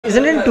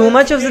Isn't it too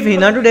much of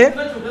Zafina today?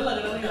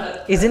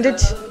 Isn't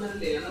it?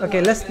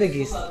 Okay, let's play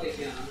Geese.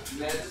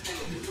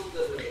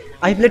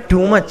 I played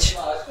too much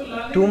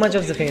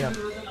of Zafina.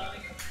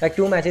 Like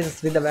 2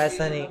 matches with the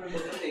Vasani.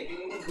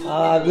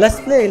 Let's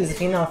play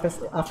Zafina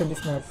after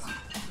this match.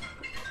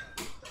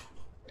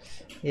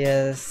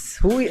 Yes.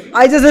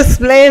 I just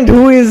explained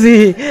who is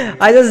he.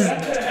 I just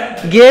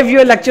gave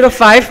you a lecture of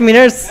 5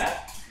 minutes.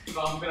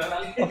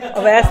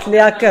 Awais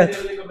Liaqat.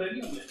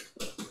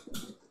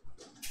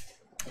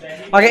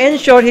 Okay, in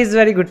short, he's a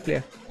very good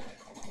player.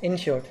 In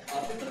short.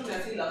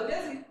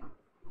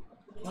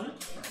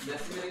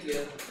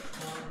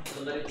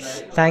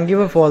 Thank you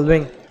for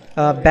following.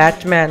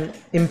 Batman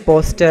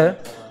Imposter.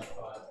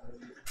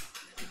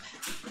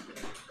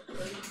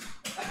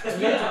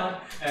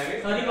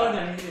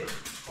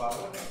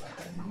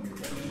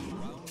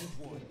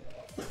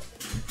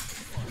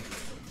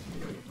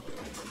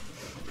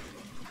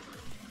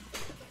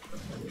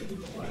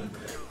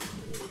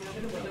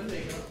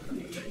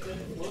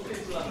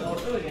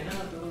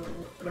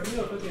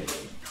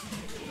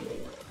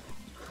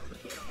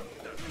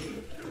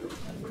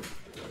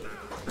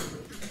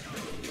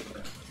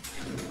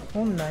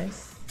 Oh, nice.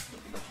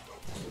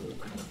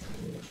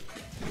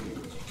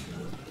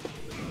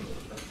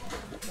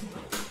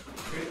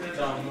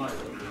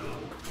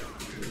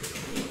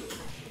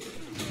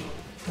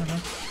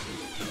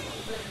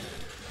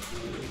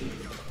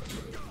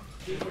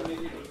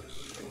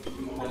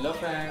 Hello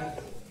friend,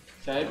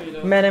 चाय P low.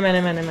 मैंने मैं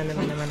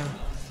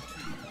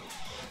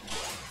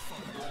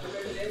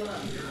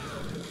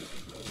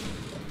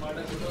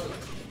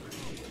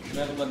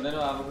तो बंदे ने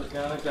आपको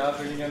पूछा क्या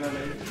feeling है ना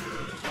नहीं।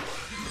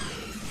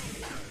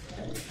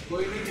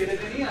 कोई नहीं तेरे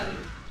से नहीं आनी,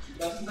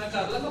 बस मैं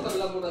कर ला तो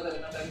बदला पूरा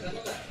करना टेंशन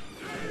मत ले।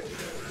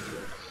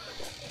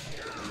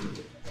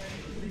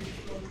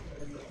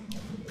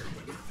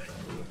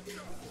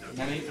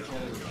 मैं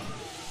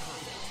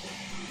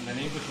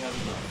नहीं पूछा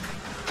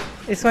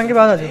इस वन के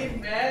बाद आ जाओ।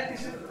 मैं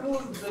किसको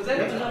नजर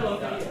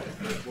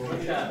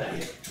नहीं आता है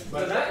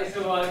बता इसको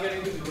मार के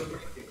नहीं जरूरत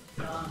पड़ती।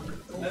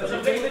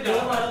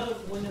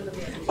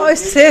 Oh,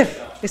 it's safe.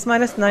 It's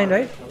 -9,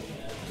 right?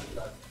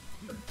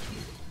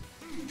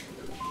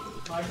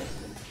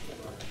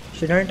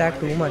 Shouldn't attack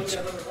too much.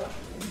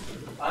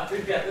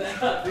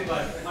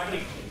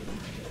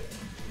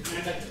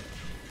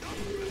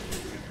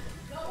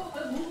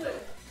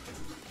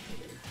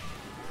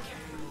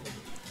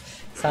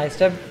 Side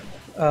step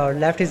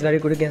left is very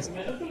good against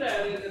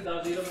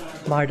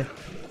Mud.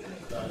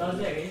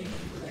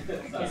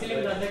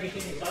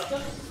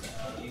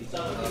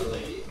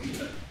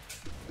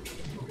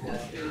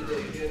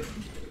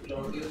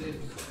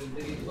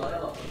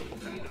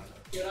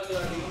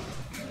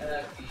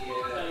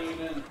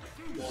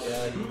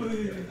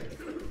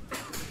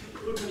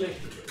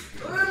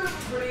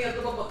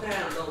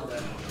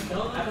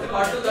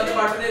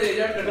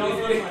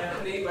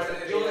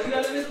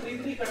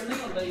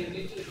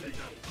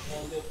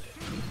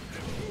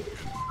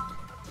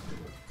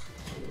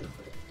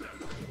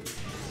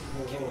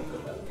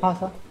 हाँ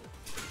सर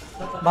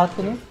बात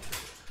करिए।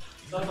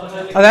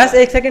 अब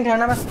वैसे 1 सेकंड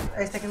ठहरना, बस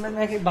 1 सेकंड में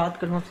मैं एक बात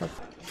करूँ आप सब।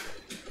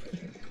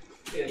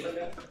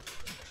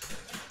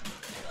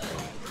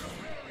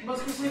 बस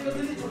किसी को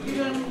नहीं छुट्टी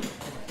जानी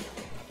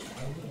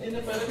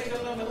इन्हें पहले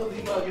निकलना मैं तो दी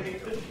आगे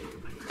निकल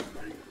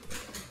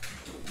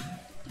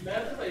मैं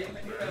तो भाई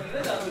मैं करने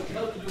जा रहा हूं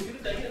जो भी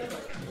चाहिए ना।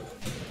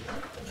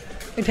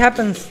 It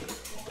happens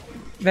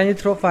when you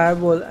throw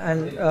fireball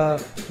and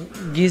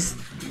Geese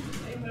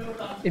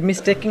it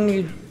mistakenly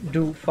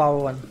do power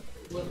 1.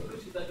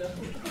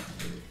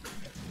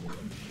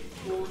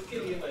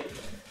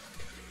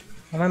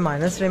 My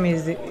minus frame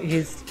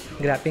he's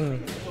grabbing me.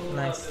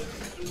 Nice.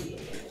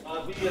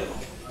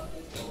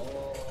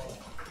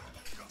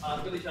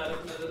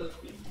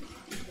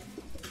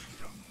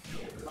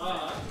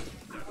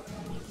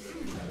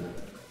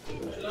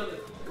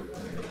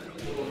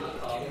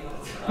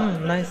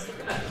 Nice.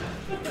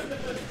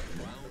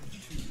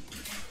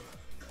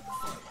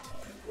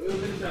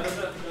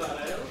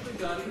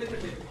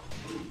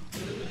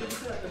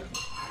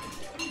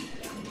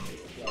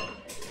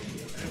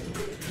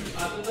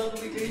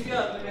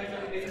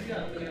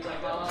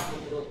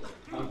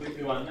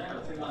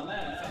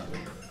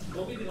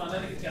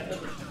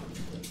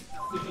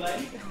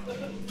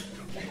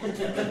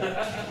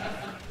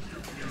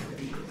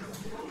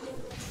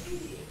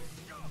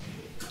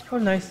 Oh,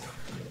 nice.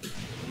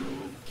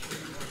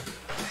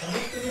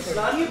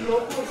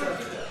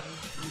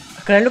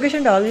 Current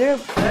location डाल दिया,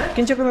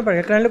 किन चक्कर में पड़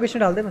गया? करंट लोकेशन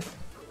डाल दे बस।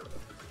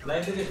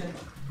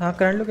 हाँ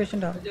करंट लोकेशन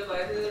डाल।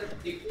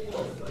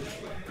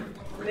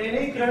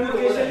 नहीं करंट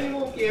लोकेशन ही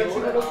वो केएफसी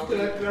का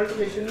करंट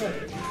लोकेशन है।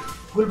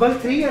 गुलबंद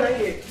 3 है ना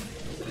ये।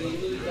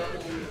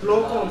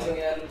 ब्लॉक कौन सा?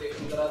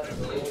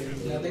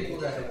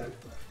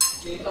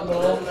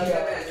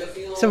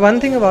 So one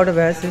thing about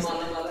Awais is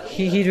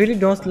he really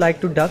don't like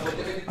to duck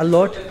a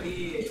lot.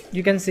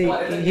 You can see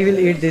he will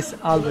eat this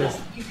always.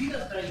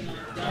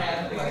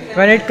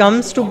 When it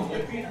comes to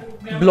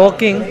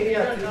blocking,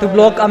 to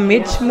block a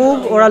mid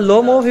move or a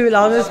low move, he will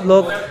always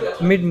block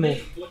mid move.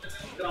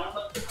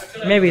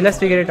 Maybe let's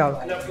figure it out.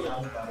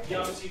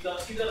 यहाँ पे सीधा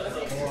सीधा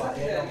रखना।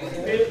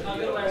 फिर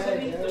अगर वैसे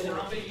नहीं तो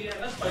यहाँ पे ये है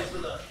ना स्पाइस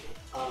बाजार।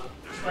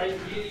 स्पाइस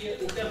ये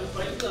ऊपर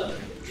स्पाइस बाजार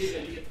ये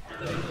गली है।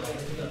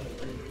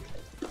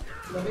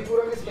 नबी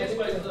पूरा के ये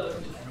स्पाइस बाजार।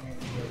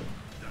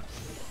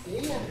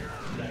 यही है।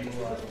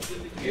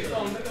 ये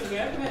काउंटर कर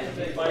गया मैं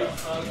spice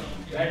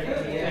add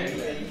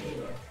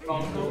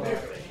counter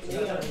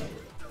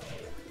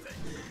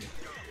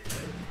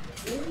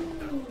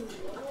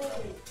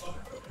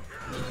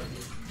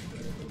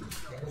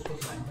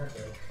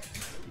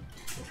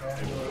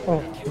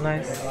Oh,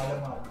 nice.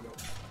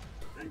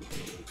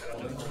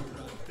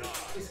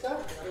 इसका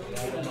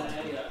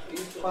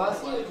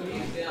पास ही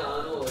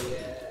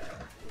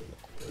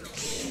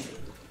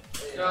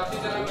काफी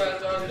तरह का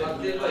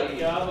अब्दुल भाई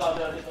क्या बात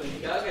है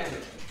क्या कहने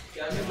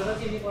क्या मैं पता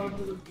कि नहीं काउंट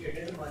तो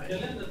क्रिएटेड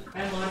चले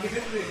मैं मार्केट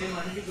में क्रिएटेड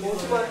मार्केट कौन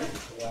सी बात है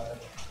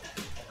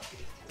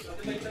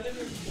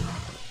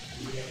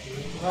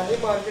वाली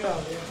मार्केट आ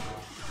गया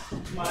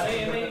हमारे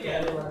ये नहीं कह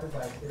रहे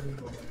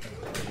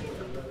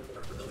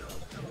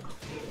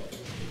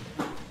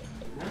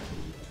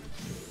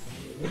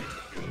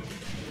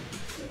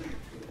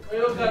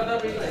वो करता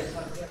भी नहीं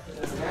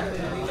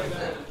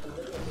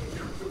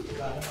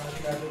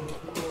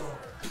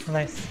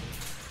Nice.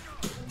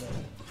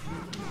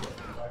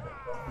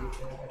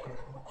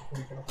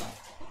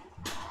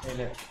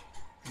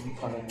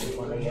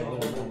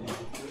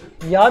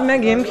 यार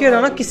मैं गेम खेल रहा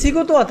हूँ ना, किसी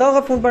को तो आता होगा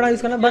फूड पड़ा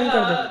यूज करना। बंद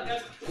कर दे।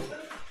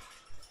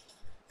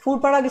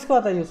 फूड पड़ा किसको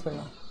आता है यूज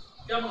करना?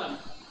 क्या मंगाना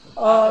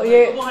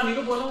ये वो हनी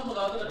को बोला वो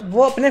मंगा दो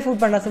वो अपने फूड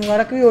पड़ा से मंगा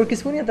रहा, कोई और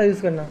किसको नहीं आता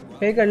यूज करना।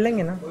 पे कर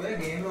लेंगे ना,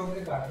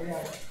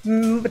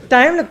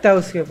 टाइम लगता है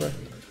उसके ऊपर।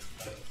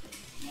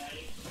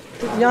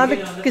 तो यहाँ पे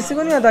किसी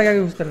को नहीं आता क्या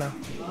यूज करना।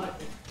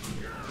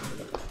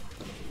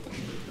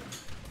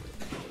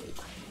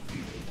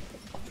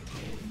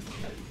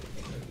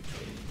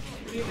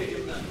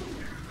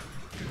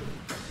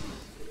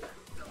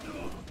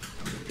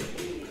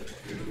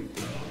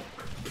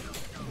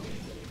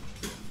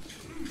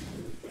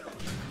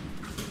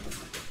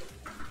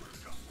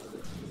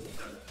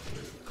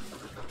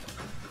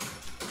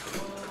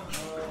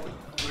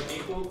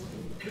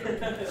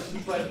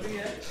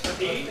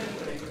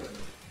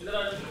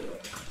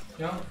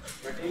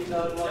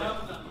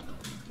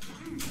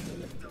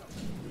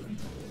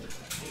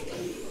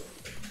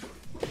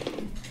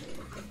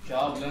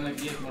 क्या बोलने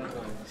लगी है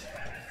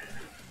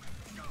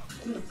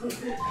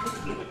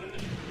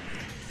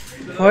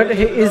What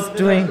he is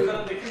doing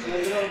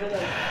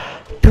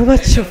too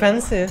much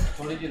offensive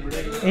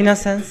in a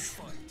sense.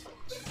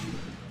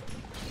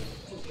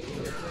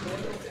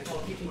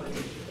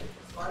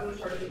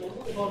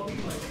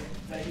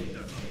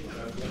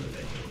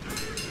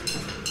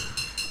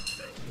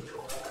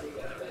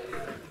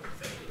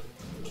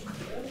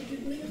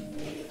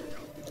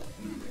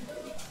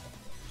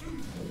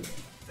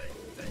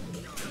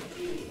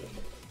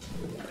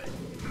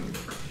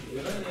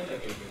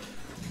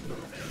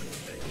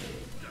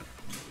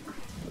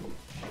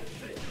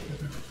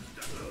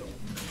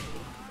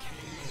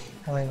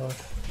 Oh my god.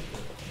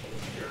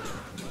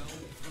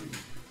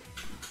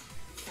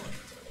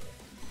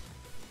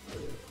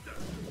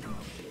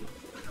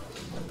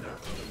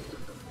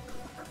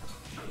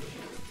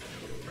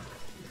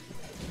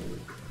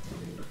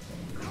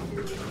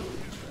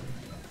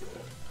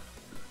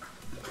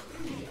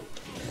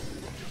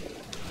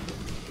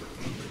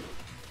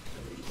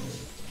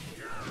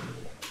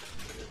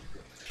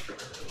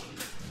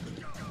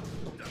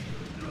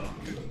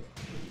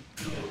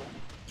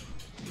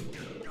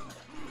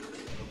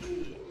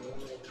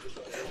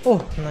 Oh,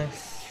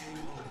 nice.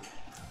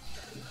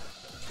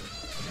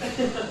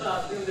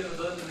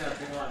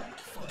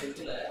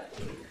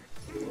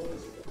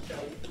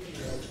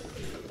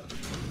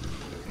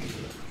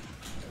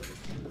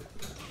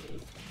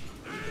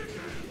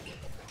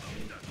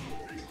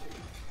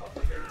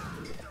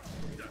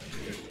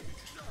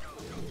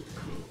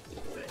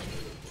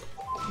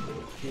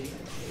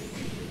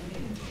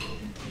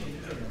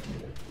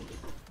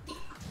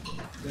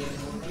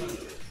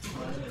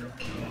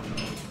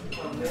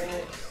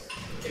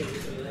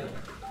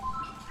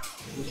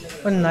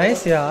 Oh,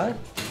 nice यार.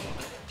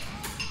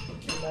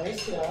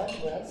 नाइस यार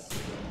बस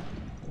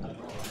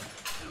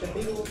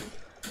कंटिन्यू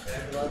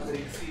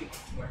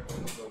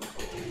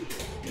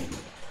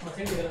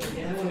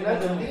ना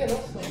जल्दी है ना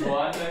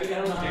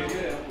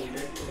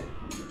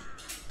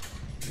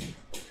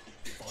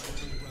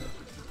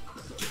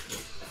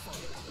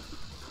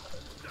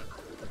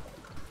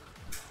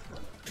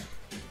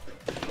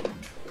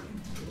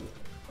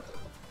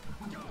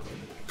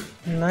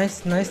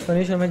Nice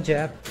finish on my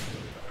jab.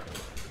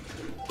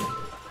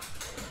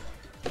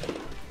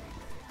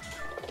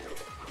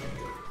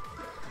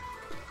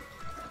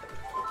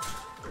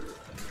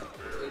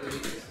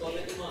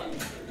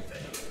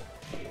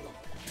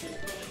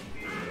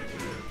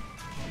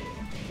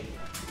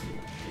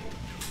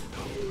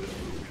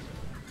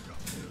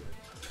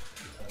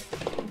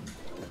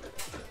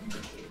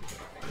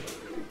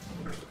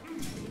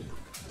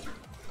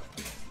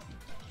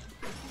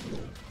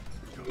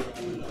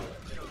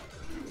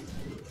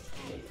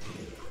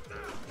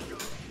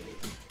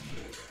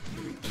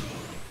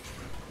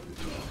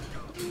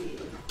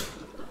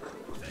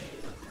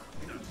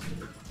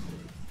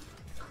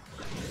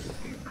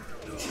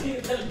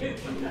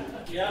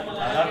 क्या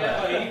मलाया क्या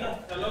भाई?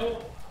 चलो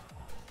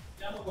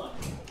क्या भगवान?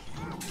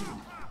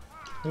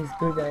 He's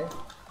good, guy.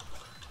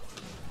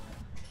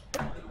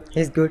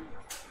 He's good.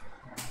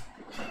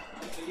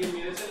 ये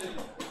मेरे से ले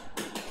लो.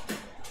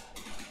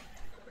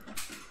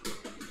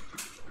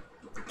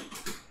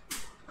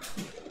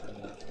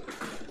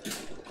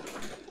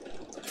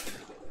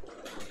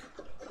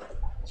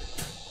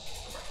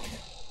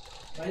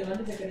 भाई बंद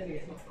चेक करेंगे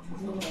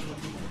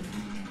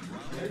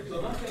मेरे तो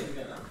ना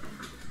करेंगे ना.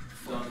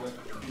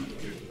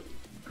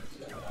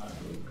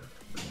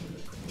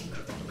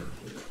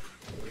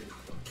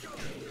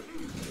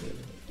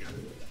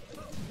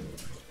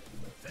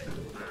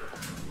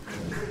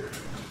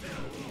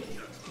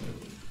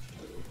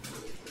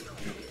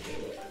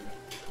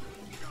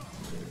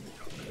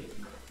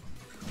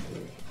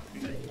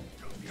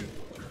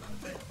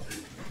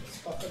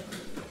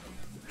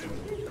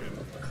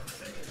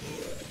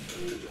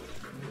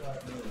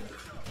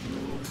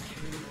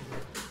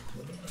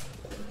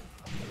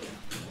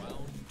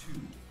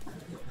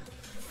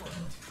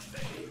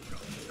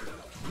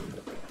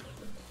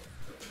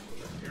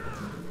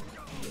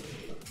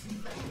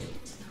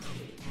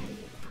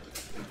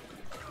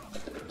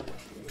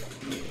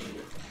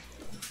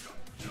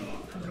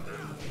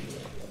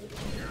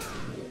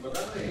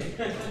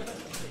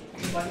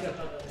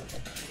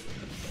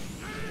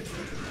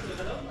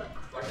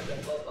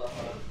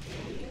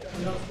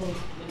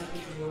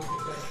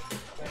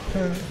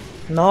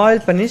 Now I'll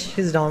punish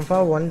his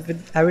downfall 1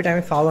 with every time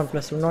I foul 1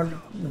 plus 2, not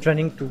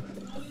running 2.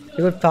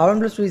 Because foul 1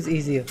 plus 2 is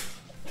easier.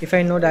 If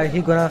I know that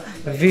he's gonna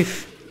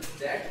whiff.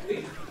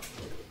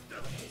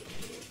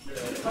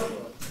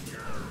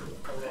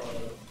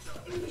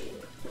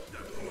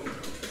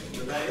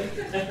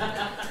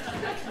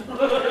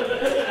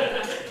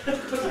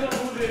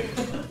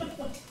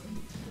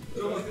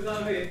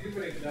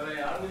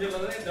 यार मुझे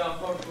पता नहीं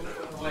ड्राफ्ट आउट को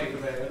हवाई कर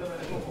रहा है तो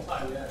मैंने वो खा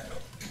लिया है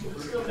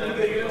उसको मुंह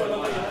देखने वाला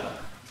यार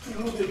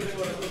मुंह देखने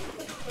वाला तो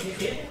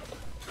ये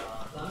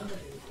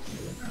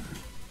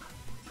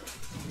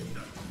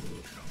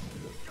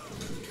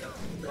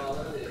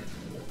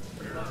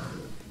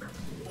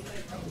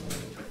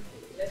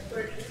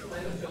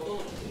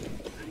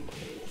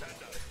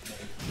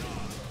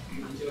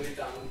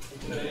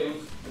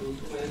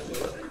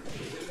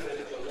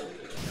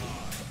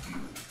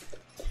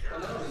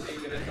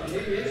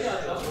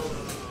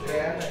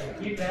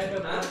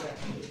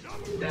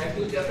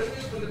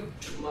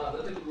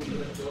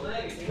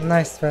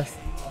Nice pass.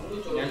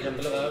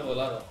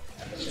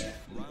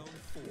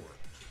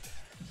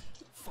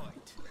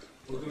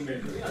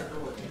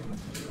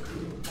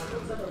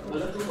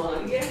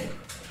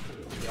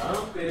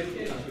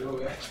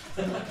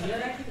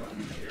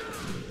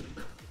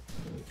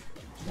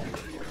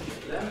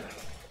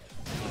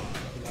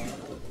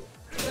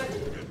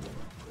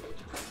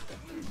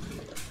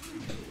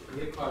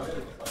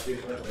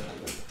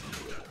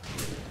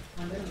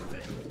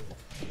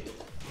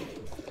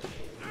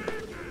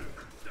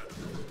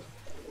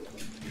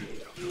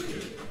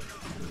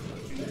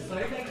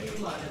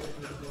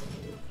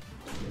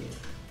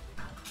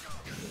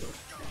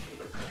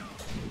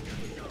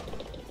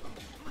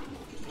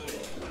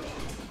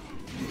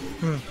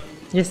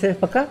 ये से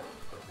पक्का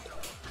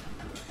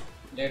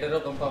लेटर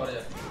कम पावर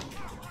जाता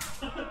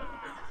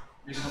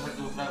लेकिन पर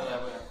दूसरा हो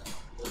जाएगा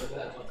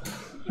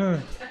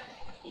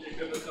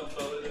लेटर कम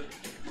पावर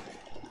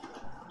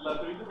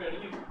लातरी तो बैठ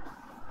गई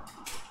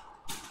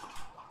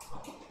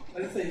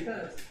अरे सही था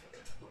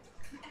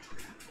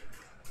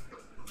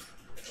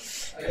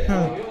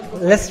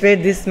Let's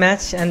trade this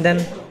match and then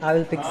I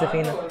will pick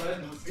Zafina.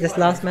 This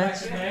last match.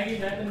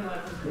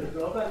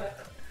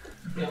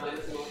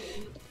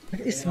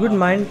 It's good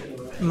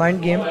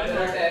mind game.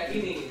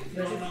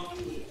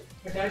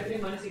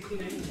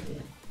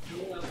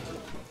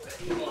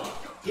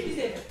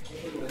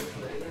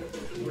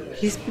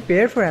 He's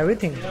prepared for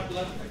everything.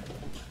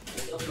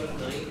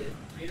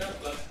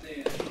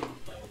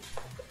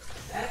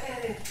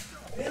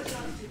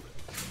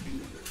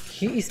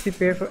 He is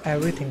prepared for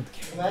everything.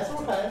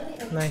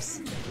 Nice.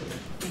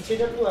 पीछे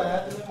जब तू आया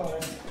तूने मारा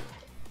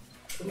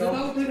तुमने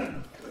उठे ना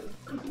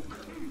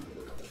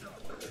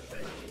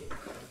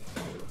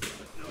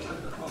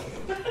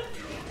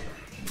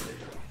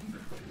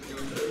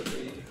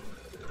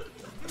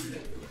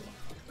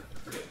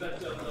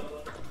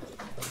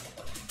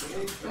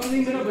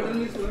नहीं मेरा बटन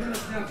मिस हुआ ना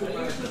अपने आप को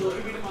मारा दो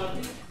विकेट मार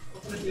दी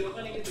उसने जीरो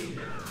का नहीं की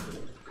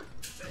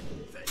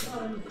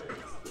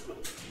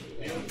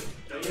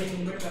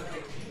मूवमेंट करते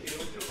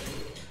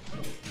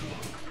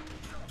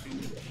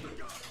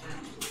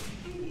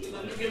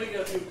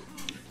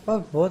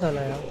बहुत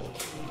हला यार.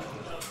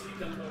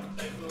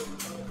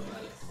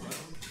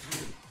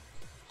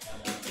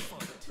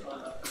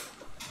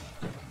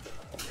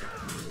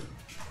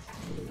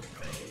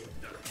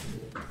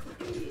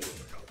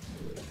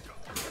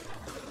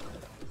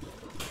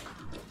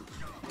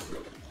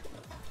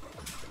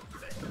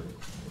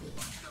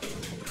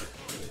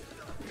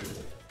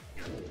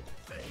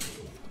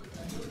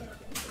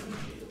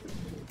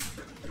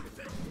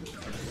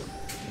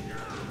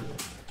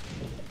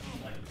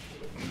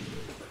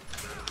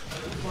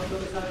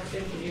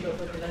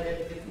 ये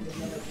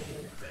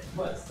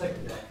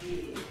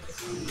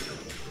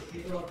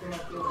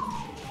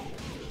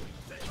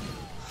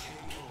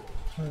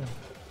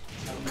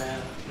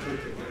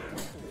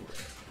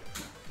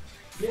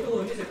तो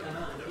हो नहीं सकता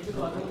ना, ये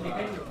तो आपने देखा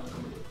ही नहीं होगा।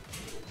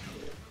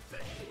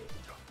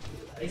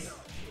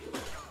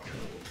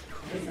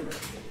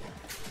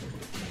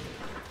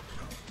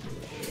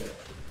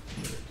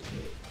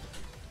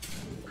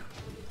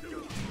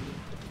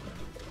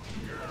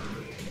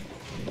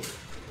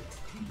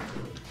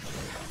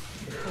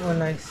 Oh,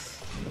 nice.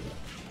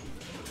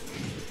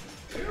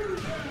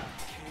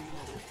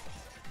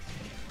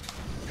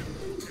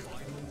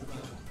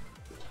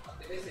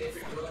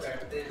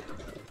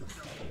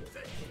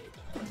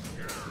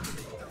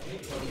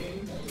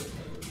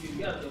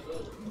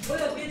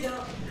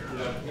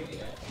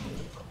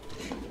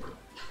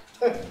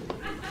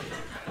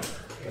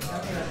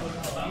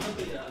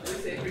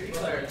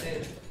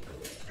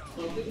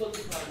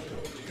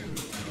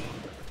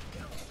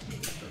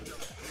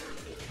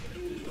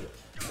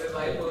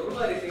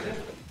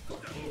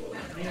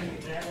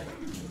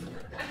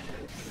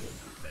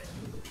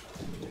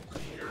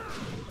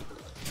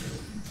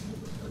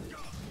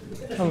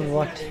 Oh,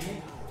 what?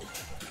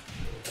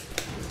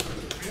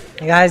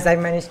 Guys, I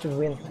managed to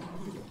win.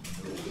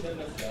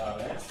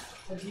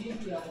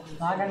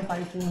 Now I can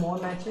fight 2 more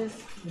matches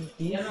in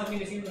peace.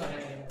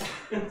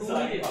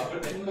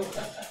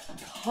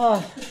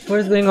 What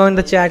is going on in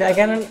the chat? I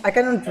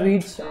cannot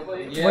read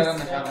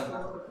what's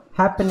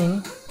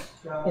happening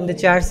in the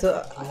chat,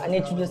 so I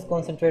need to just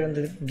concentrate on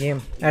the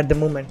game at the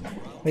moment.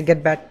 We'll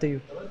get back to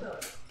you.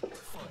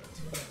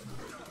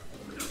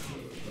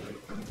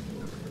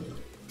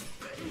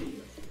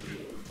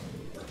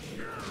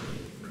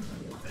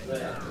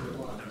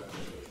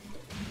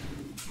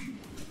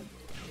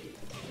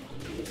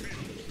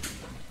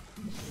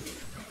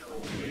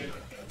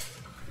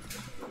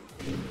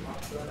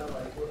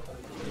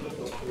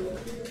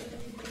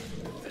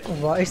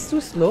 Wow, it's too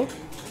slow.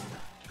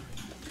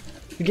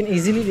 You can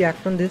easily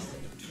react on this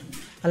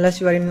unless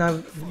you are in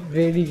a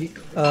really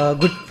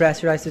good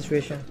pressurized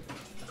situation.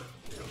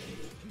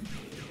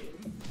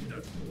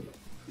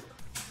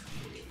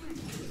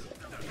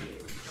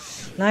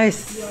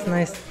 Nice,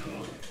 nice.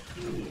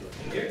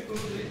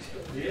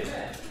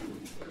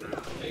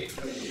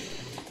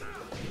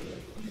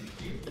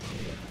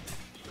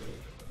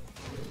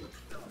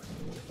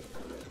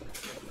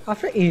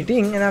 After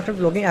eating and after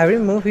blocking every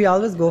move, he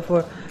always go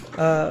for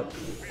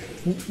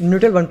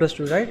neutral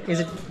 1+2, right? Is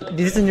it?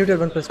 This is neutral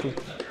 1+2.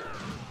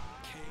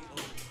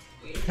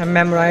 I'm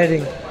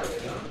memorizing.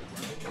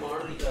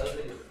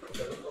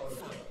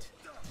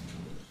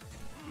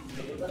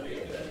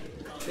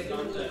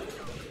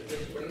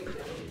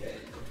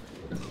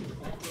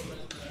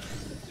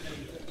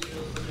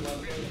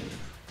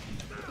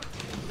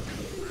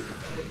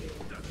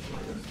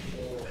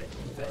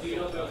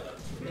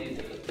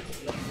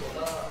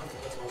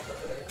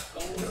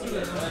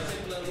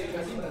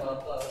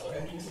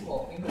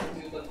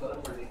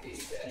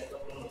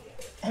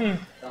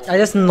 I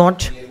just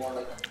note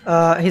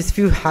his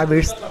few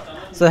habits.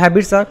 So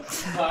habits are,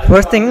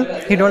 first thing,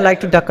 he don't like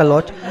to duck a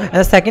lot, and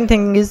the second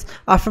thing is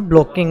after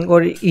blocking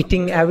or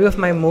eating every of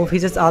my move, he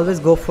just always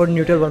go for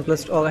neutral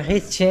 1+2. Oh,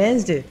 he's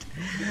changed it.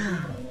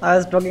 I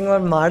was talking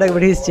about Mardak,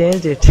 but he's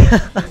changed it.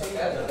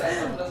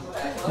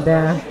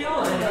 Damn.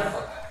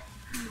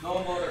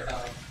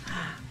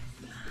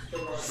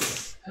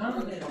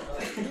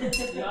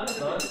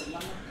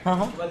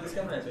 हाँ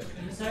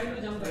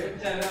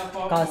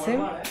कासिम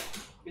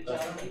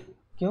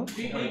क्यों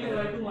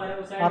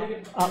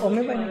आप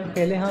ओमे भाई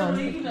खेले हाँ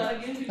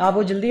आप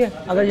वो जल्दी है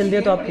अगर जल्दी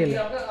है तो आप खेलें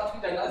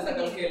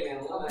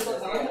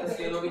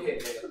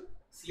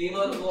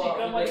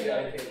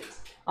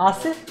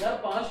आसिफ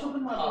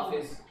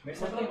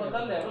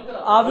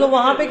आप लोग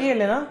वहाँ पे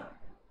खेले ना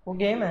वो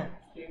गेम है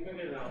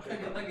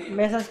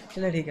मेरे साथ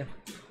चले ठीक है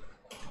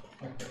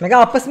मैं कहा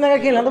आपस में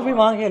अगर खेलना तो फिर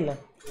वहाँ खेल लें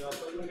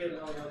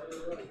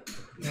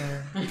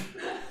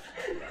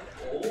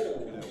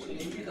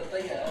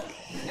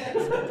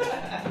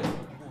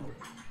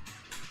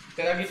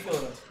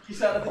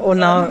Oh,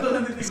 now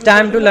it's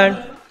time to learn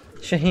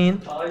Shaheen.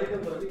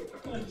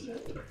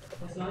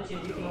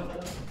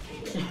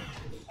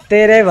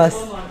 तेरे बस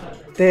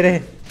तेरे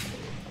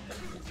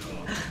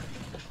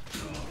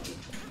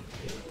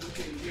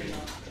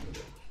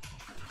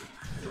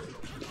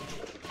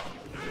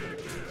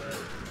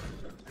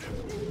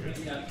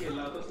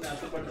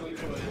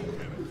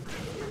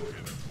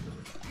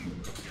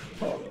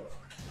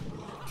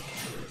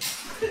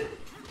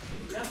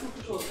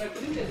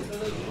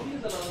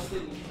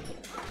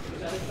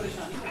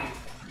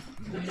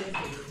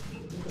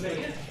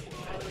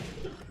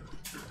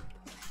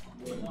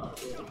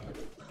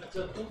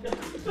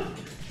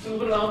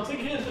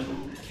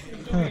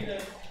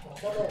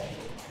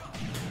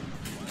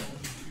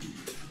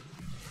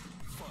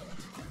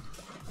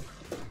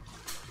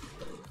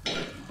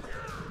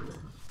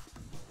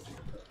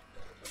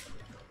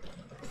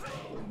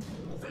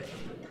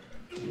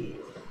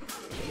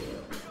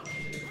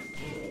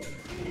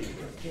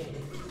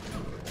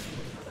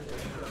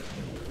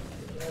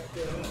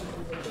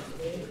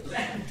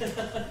हाँ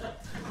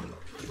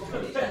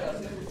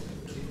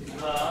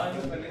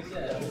जो पहले से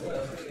आया वो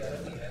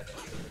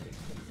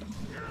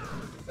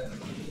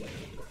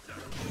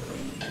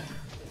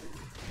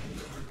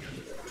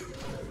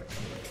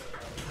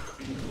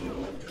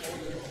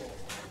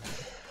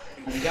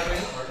क्या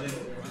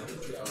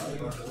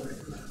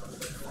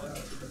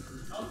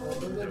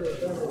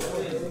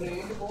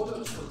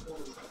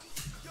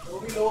वो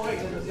भी लोग है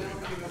जैसे हम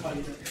कितना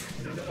पानी है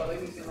मुझे पता ही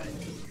नहीं चला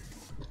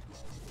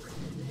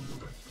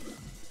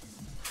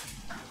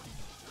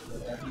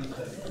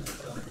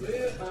ये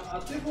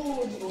आते को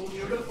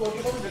न्यूट्रल कोड की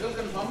जगह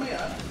कंफर्म है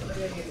यार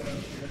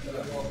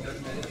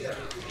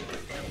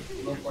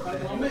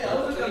कंफर्म है यार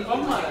वो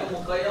कंफर्म मारा है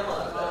मुकाया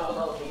मारा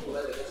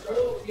तो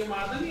ये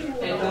मारना नहीं वो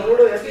डाउनलोड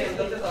हो जाती है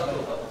एंगल के साथ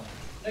होगा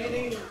नहीं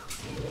नहीं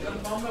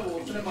कंफर्म है वो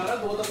उसने मारा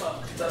 2 दफा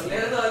सरले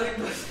वाली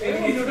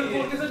न्यूट्रल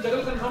कोड के साथ जगह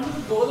कंफर्म है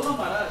तो 2 दफा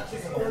मारा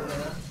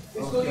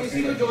इसको इसी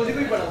को जोजी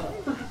भी पड़ा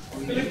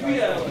क्लिप भी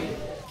आया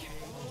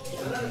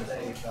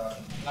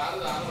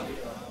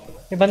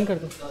ये बंद कर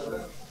दो।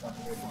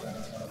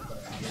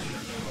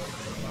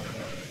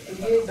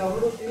 ये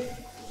डाउनलोड होती है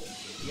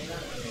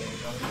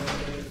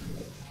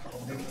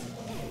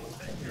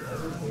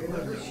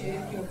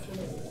शेयर की ऑप्शन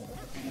है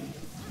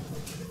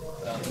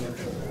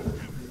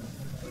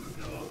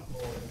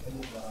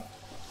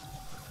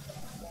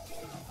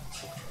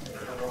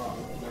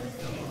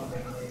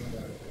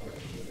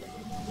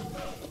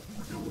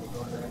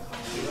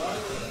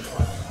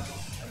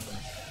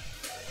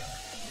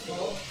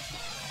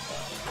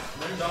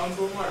डाउन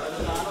टू मार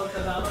डाउन और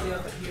डाउन और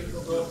यहां तक क्लिप को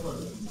क्रॉस कर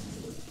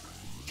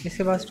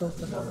इसके बाद स्टॉप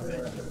कर।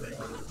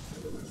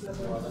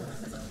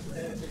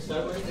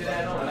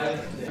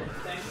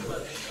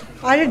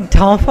 अरे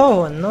ढांफा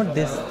हो, not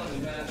this.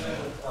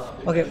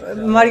 Okay,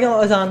 हमारी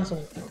अजान सुन।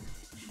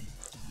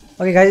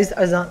 Okay guys,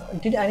 अजान.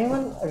 Did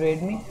anyone raid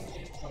me?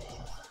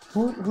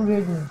 Who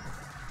raid me?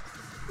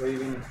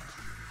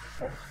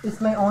 It's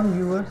my own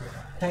viewers.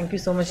 Thank you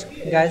so much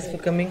guys for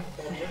coming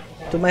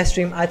to my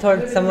stream. I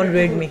thought someone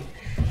raid me.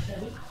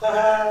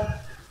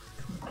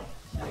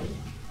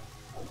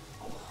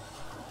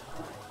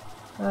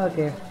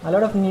 Okay, a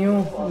lot of new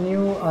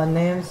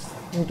names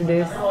in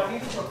today's.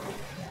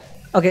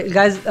 Okay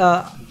guys,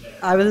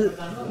 I will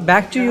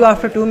back to you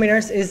after 2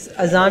 minutes. Is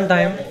azan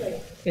time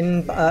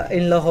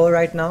in Lahore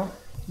right now,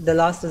 the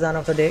last azan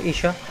of the day,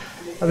 Isha.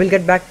 I will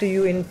get back to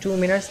you in 2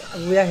 minutes.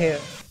 We are here.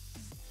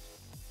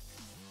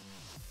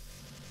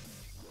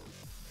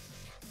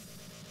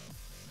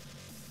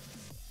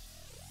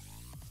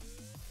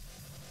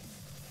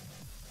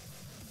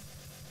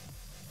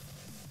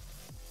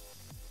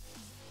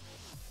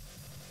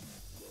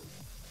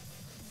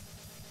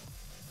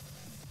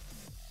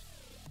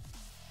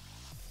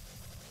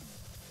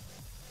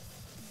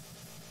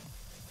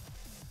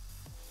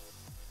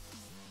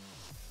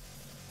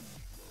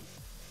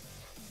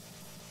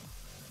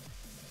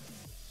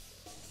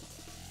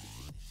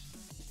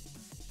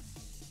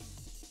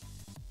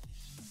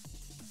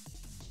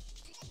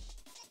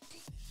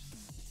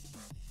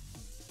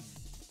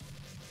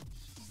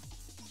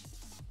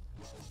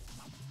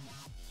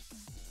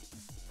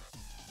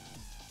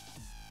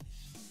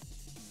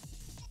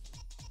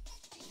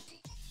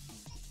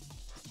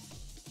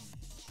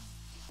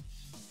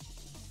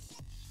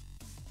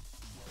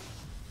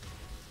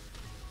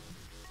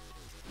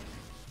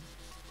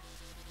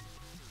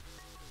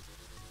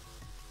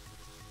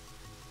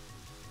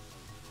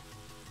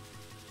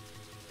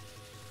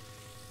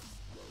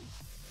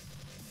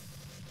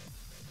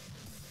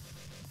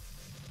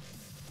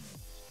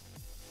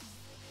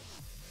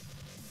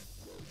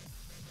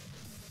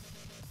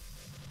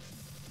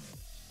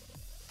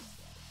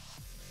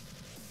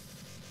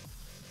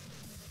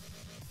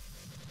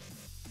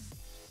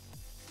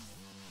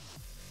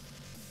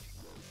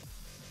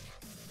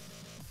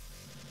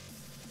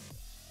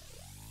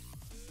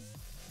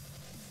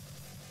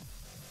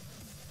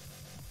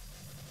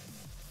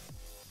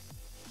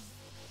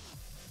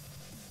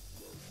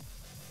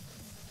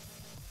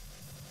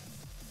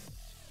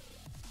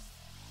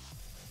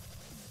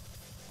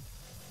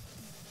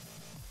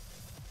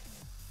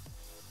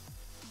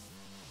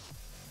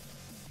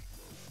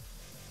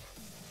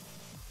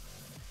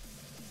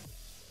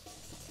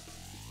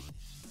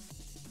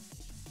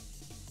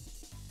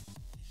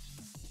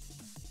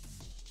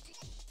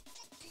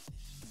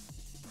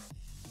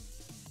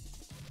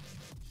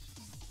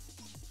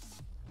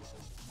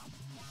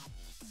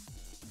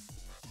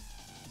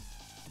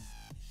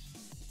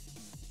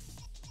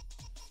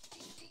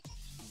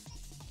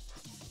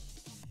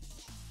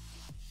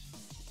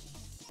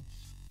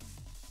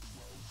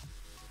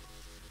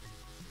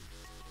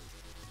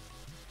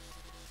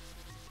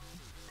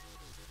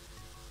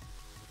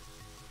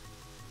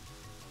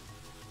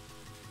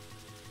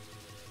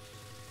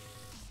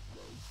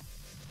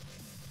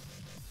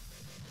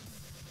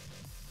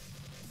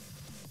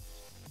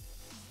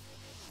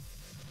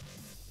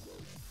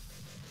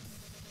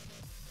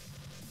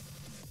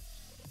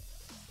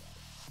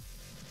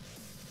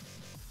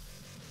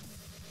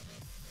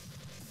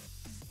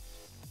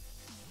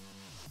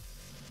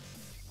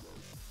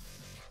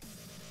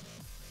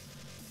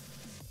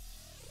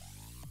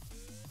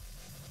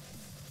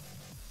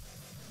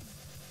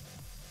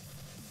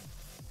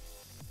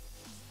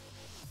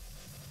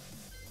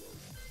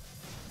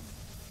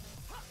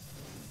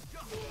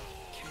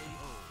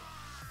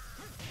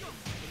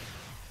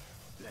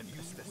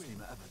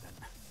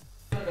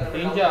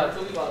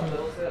 की बात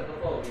करो उससे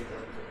दफा हो गई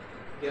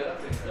 11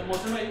 तो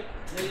मौसम में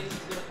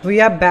We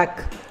are back.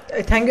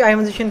 Thank you, I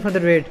musician, for the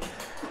raid.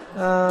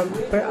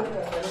 But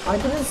I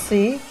didn't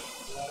see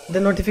the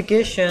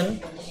notification.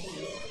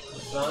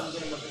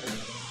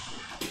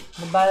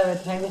 But by the way,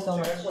 thank you so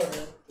much.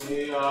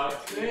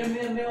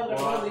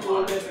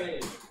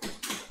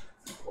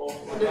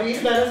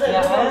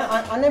 Yeah,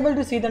 I'm unable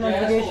to see the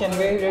notification.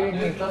 Very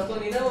quick.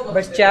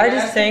 But chat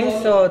is saying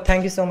so.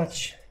 Thank you so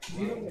much.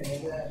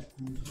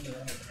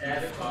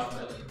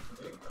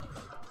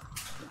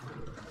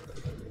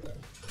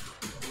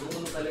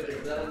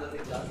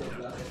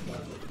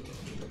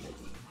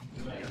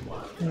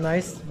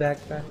 Nice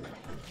backpack.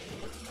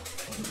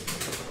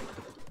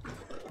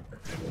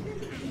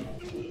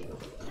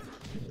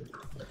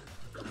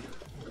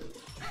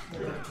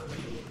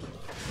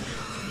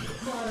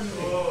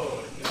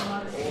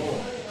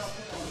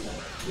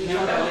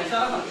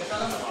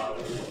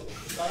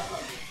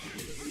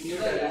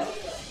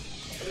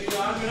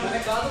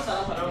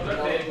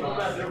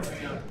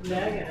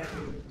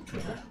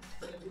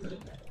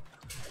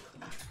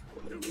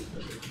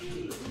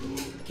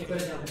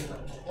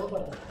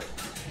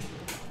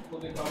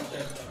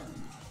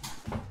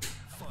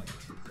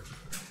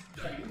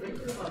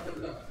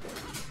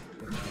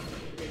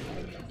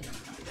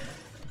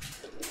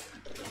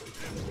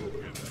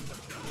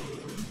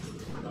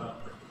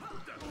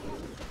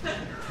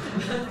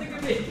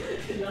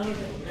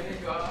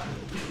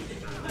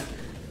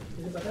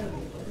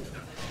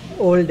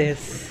 Old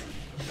days.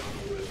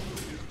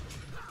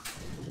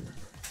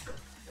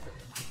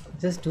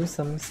 Just do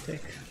some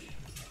mistake.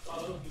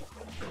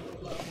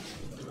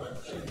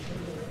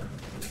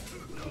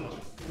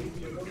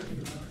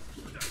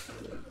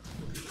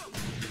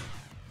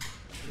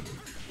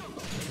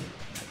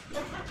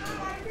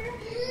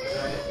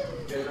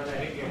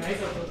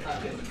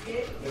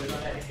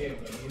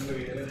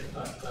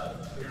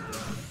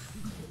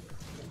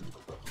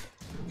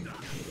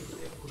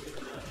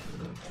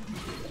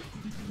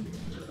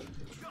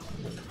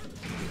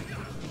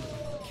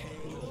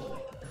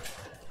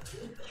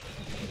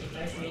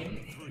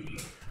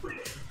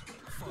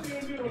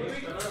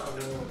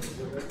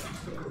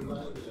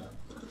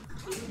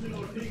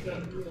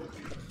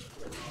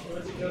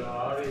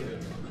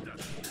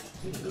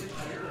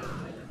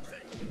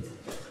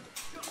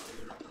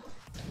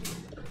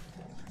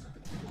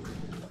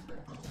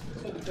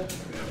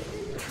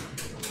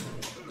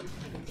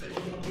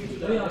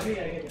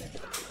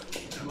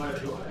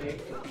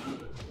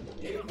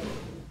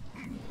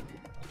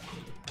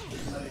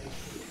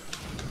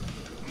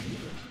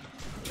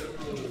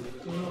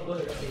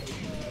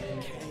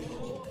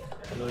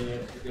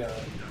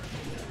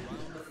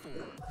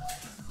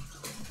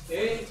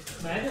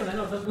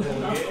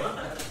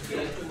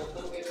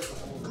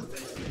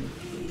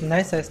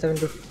 Nice, I stepped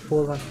into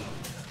 4-1.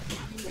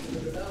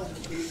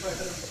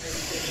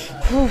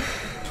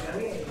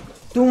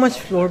 Too much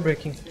floor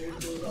breaking.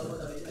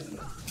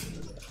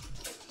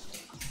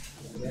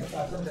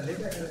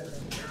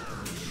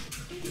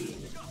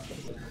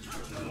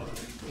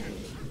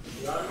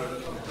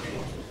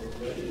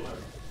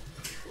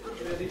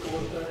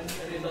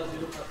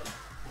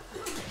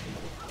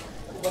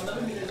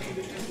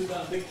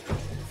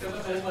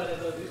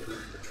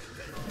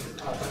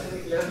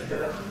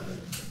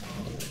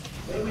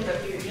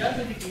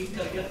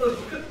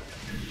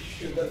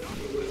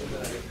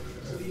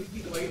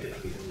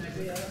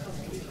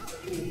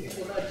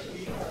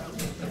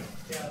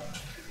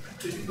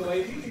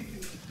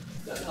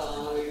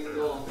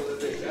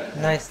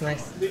 Nice,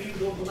 nice.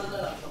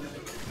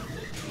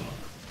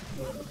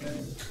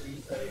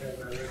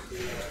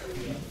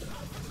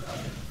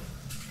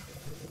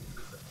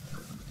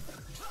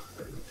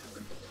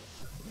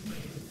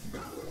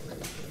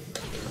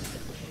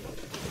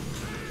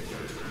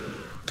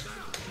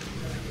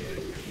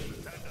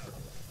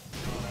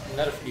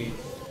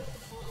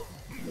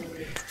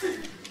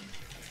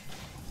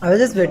 I was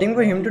just waiting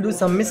for him to do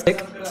some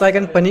mistake so I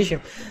can punish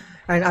him.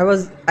 And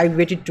I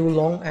waited too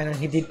long and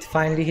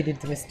finally he did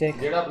the mistake.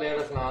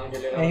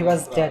 And he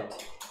was dead.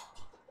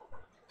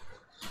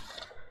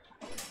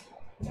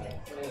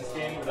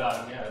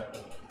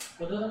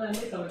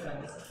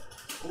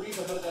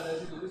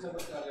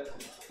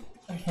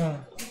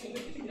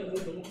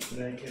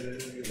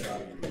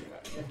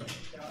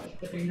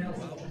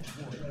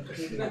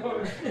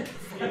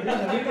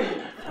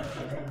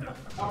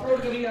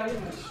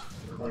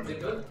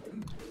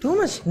 Too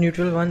much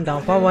neutral 1,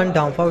 down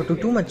power 2,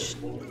 too much.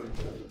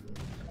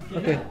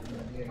 Okay.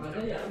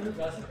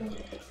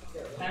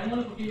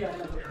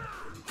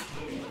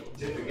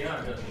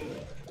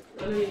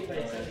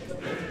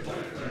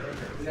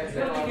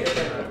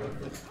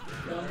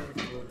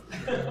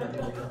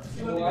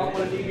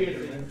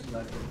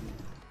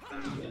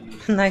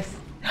 Nice.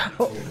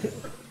 Oh.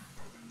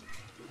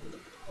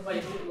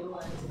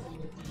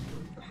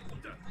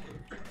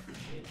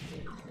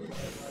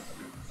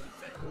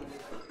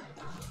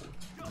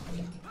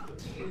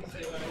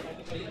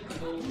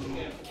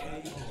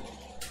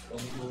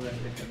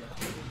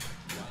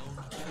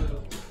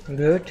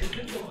 Good.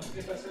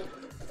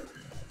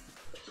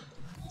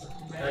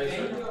 ये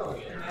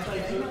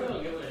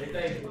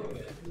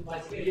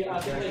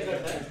आते try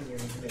करता है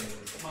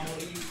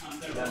मामूली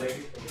अंदर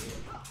डालेगी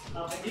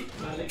आप जी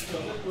डालेगी तो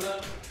पूरा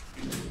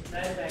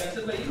नाइस ऐसे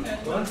भाई मैं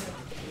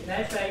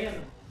नाइस ट्राई किया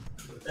ना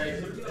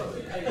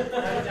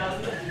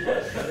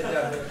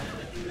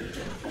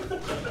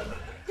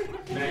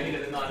मैं नहीं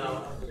करना ना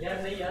यार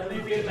नहीं यार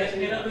मेरी पेट पैसे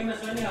मेरा कोई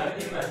मसला नहीं आ रहा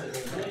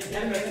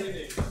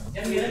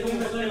यार मेरा कोई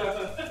मसला नहीं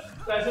आता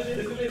पैसे दे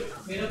दे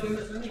मेरा कोई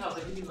मसला नहीं हाथ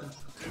नहीं बन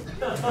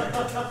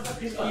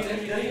किस बात है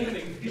मेरा नहीं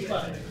लेकिन किस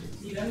बात है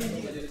मेरा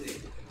नहीं कर दे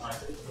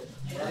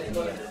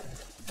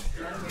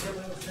यार मेरा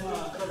कोई मसला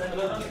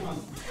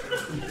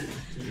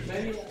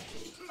नहीं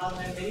आप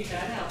मैं मेरी कह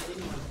रहे हैं आप नहीं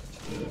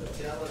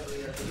क्या बात है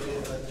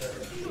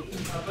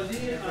आप जी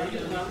आगे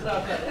नाम का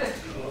आता है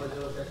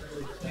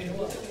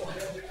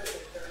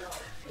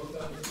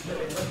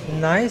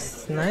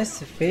Nice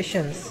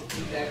patience.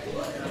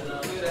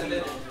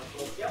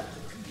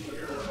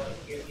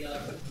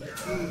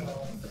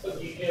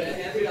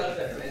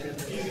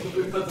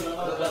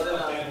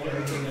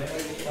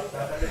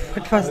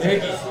 What was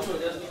that?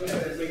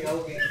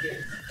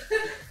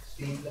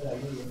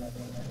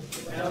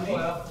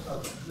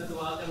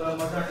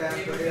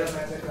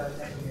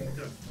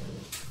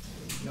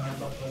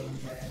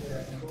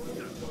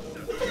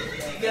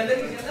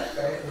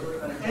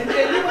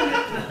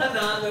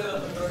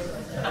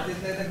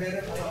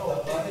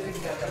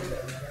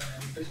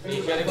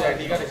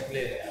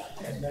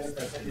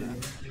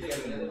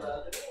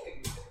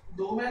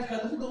 दो मैच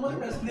खत्म दो मैच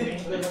पैसे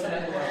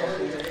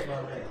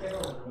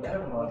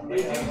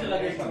चला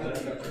गया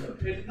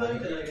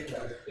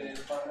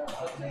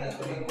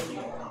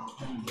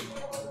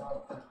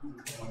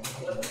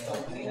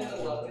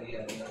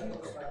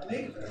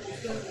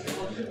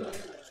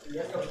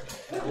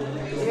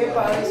ये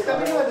इसका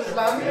भी नहीं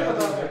इस्लाम भी नहीं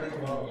पता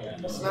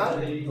इस्लाम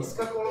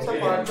इसका कौन सा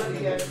पार्ट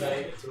दिया है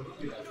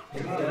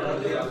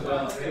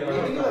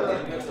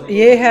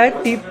ये है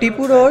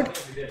टीपू रोड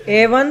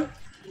A1।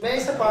 मैं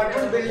इस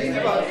अपार्टमेंट बिल्डिंग की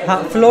बात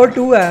हाँ फ्लोर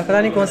 2 है, पता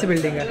नहीं कौन सी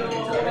बिल्डिंग है।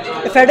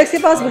 फेडेक्स के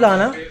पास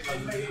बुलाना।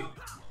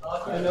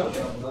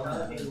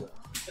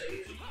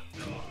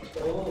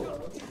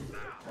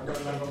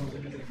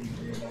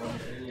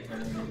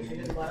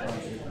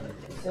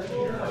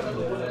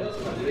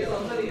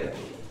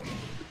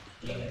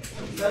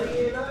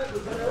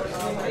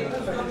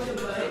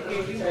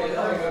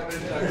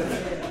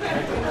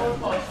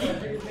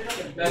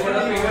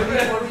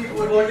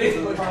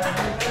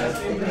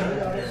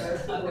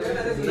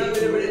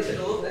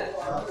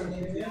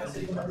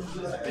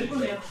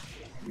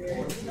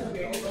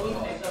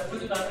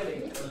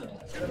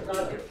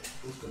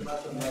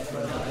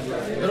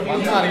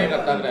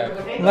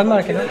 वन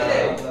मार के ना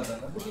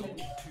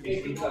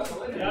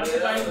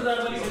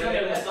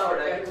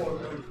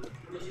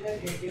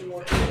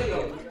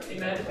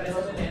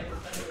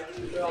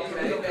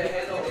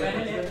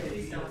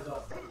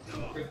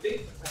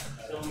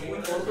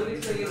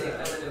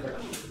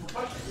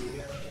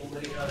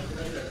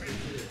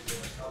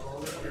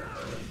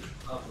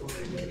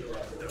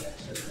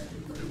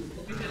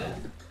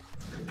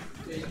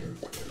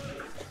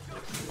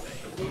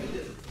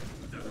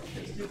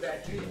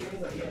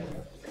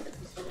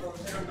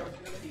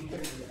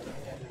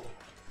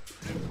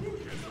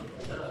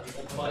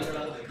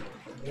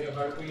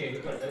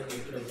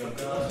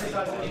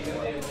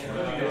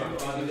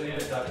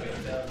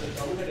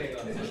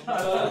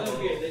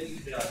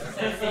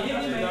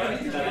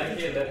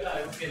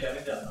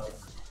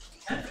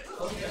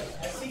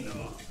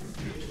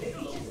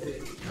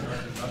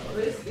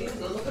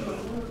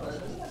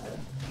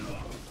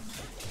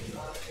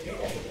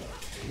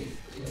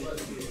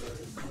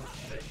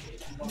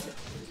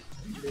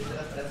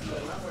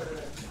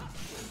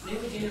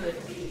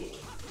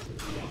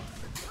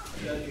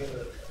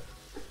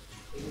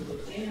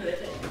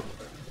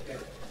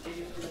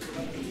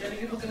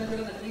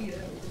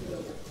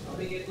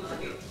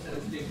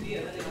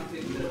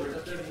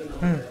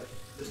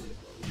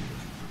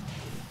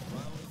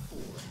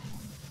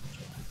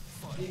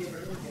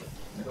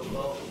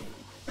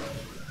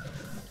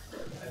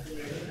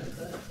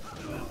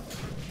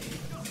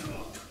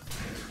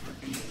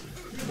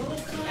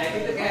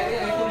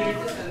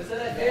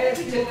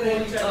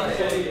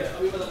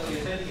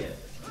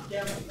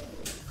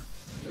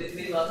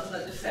मेरी बात सुन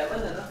जो 7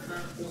 है ना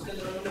उसके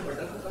अंदर उन्होंने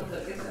बटन को कम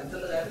करके सेंसर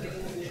लगाया लेकिन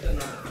वो यूज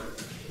करना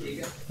ठीक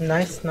है।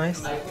 नाइस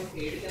आईफोन 8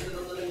 के अंदर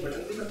उन्होंने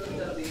बटन भी खत्म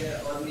कर दिया है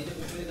और नीचे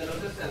कुछ नहीं करना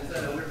सिर्फ सेंसर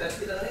है, वो टच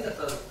भी करना नहीं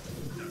करता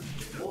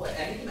वो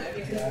एनी मैं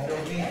भी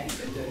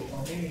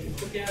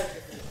तो क्या है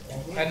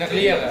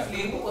नकली है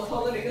स्क्रीन को पता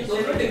होगा लेकिन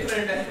दोनों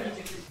डिफरेंट है।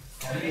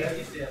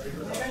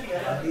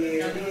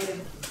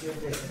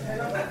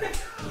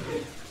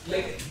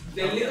 लेकिन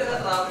दिल्ली तक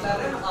आप कर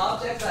रहे हैं आप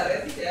चेक कर रहे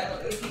थे क्या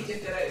पकड़ की चेक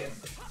कर रहे हैं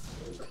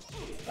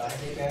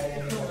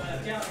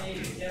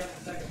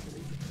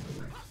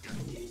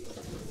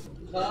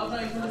आप ना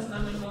इसमें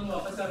नाम में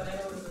वापस कर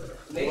देंगे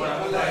नहीं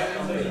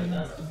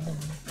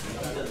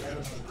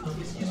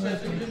इसकी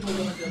स्पेसिफिक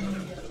बोलना चाहिए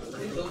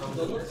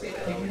दोनों सेम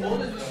है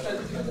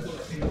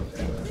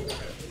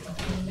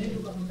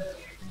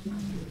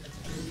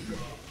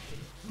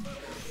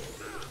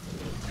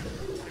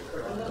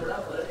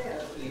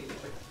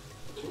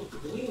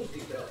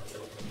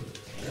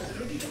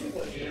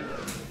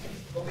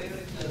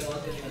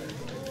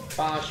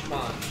पाँच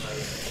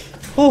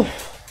Oh,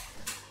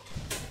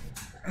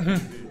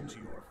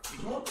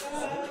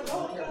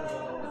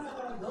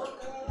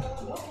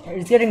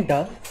 it's getting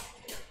tough.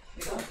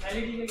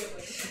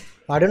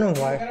 I don't know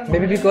why.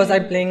 Maybe because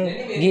I'm playing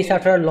Geese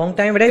after a long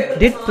time. But I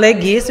did play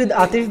Geese with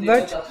Atif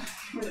Bhatt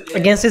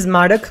against his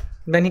Mardak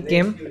when he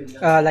came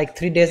like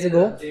 3 days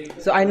ago.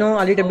 So I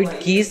know a little bit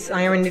Geese.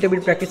 I am a little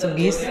bit practice of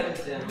Geese,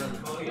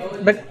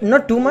 but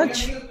not too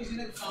much.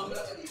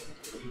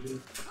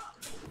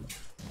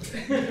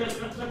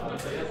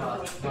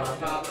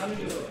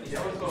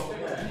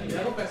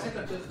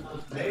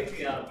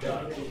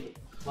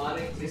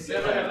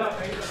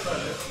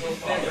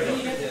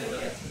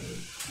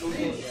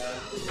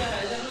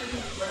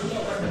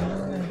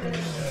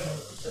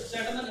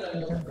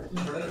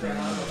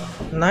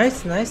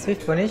 Nice, nice,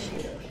 swift punish.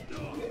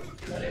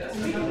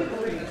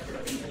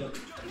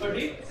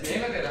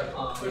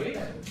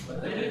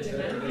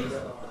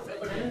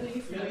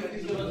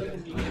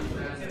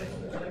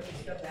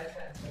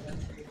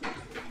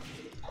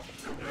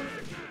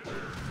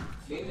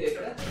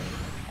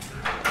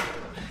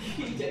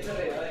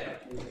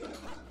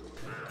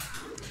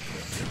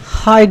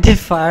 I did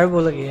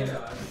fireball again.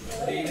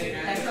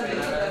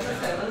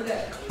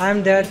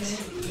 I'm dead.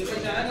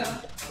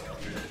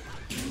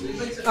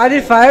 I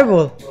did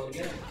fireball.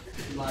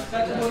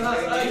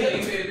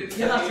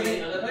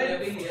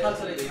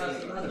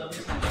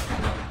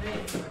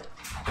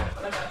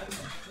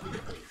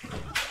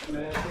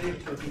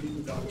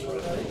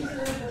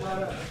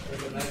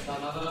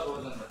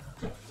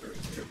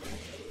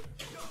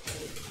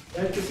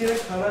 किसी ने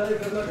खाना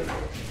लेकर ना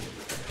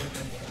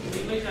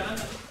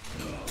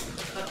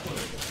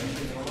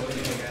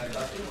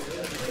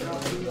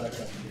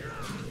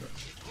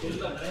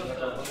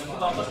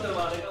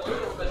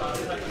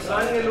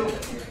देखो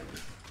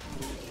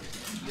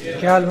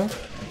क्या लूं?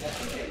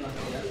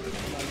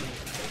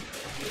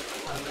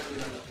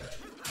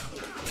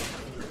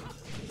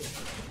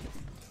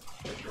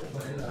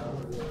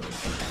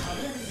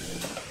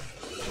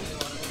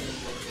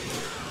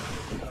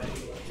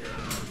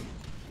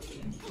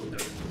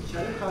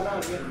 खाना आ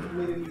गया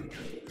मेरे लिए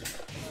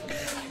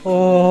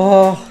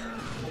Oh.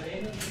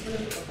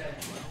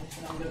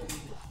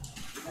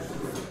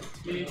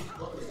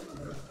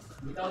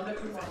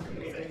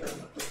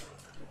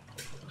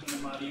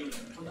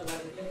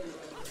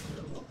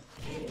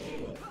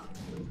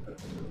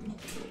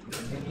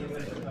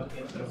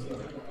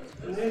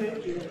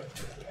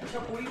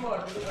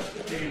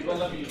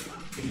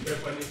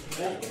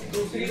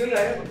 दूसरी भी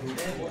आए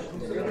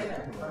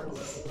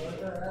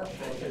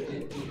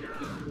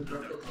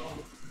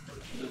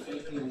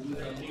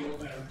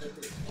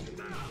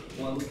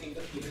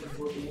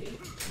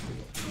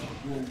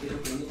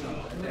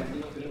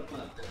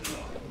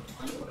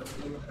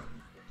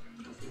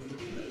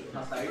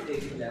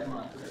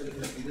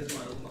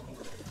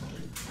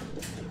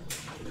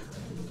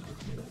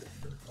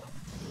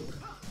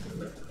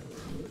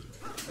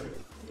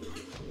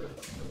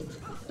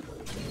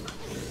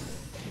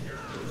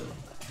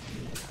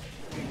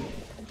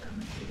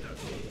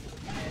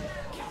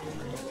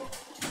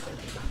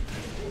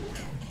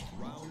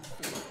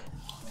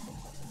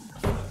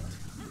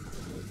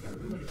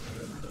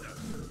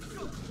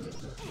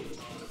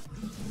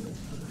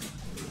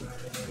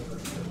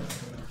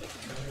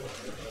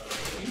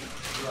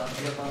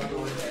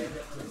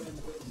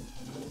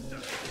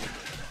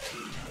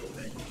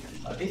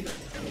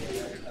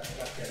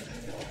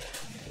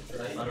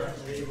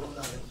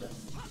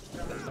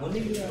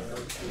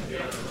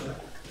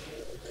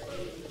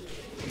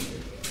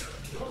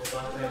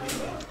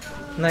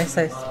Nice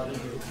size.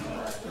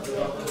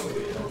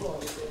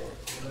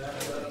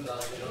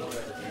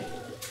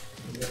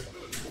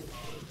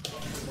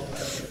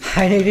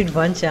 I needed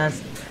one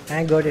chance and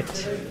I got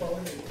it.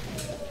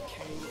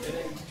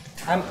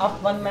 I'm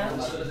up one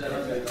match.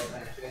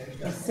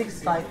 It's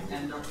 6-5.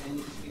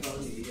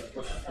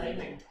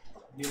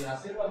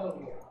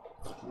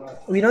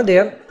 You know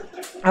there,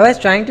 I was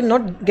trying to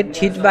not get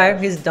hit by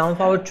his down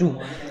power 2.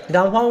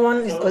 Down power 1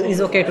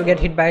 is okay to get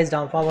hit by his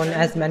down power 1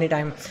 as many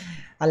times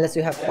unless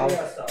you have power.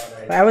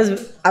 But I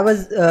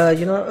was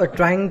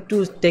trying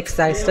to take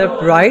side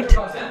step right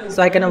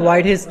so I can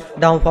avoid his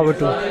down power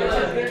 2.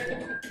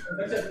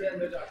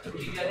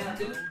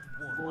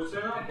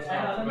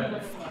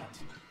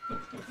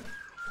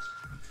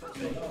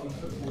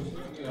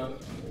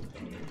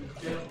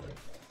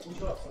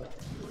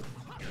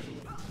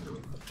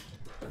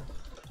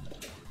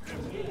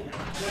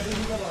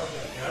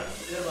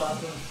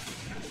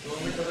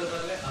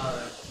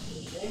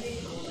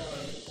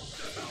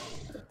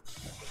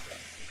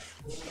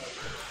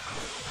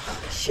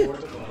 Shit.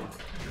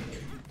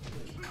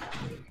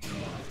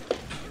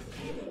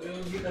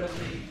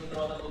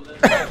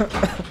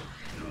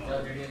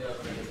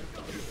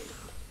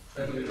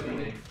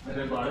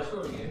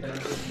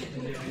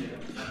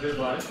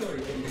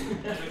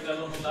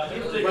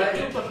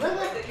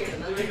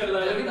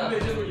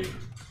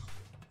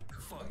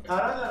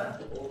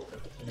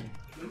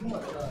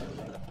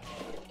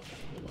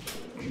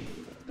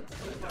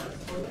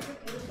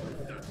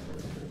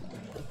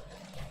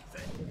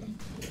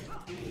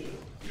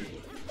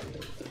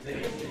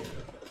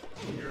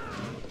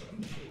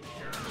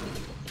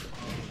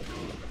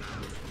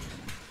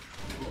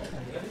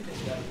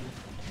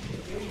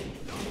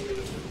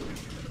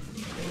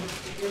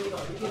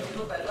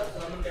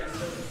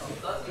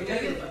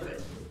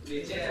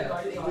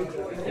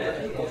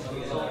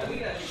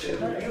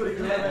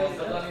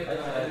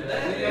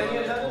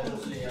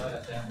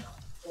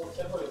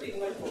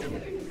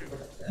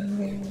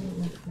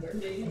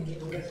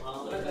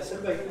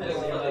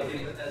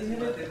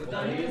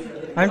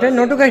 I'm trying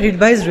not to get hit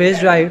by his rage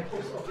drive.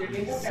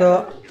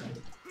 So,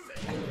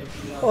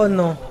 oh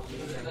no,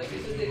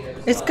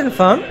 it's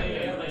confirmed.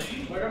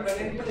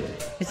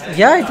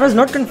 Yeah, it was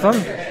not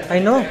confirmed. I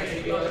know.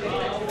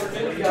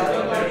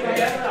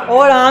 Oh,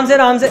 आराम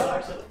से.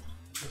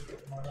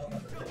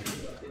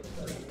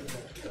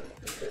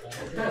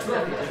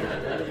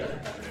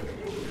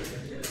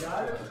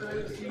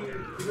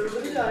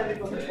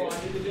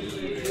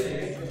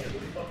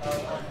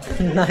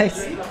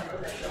 Nice.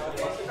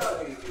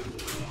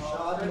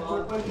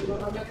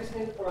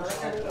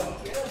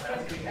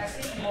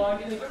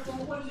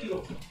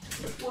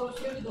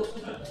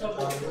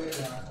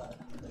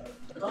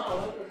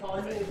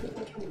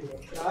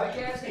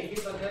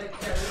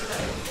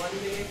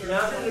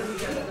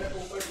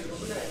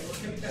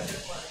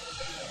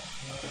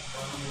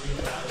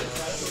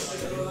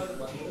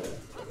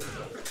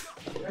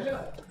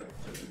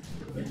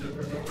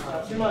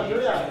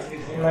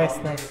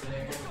 Nice.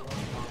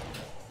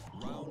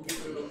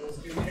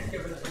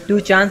 2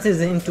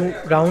 chances in 2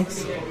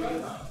 rounds.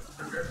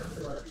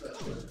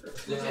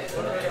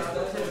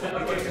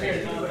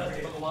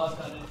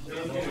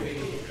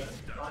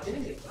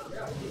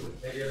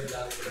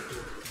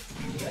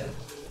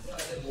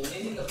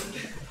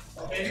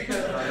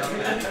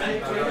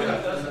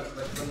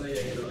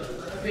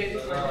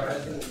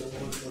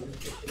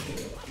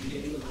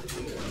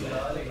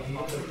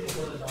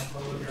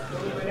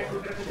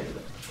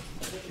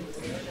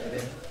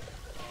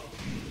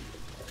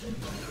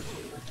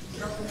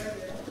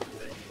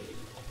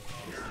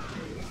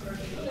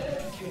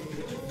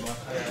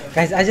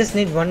 Guys, I just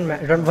need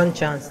one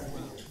chance.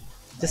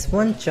 Just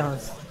one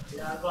chance.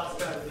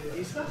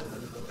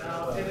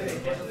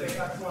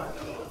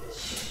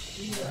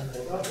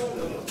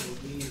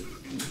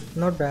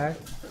 Not bad.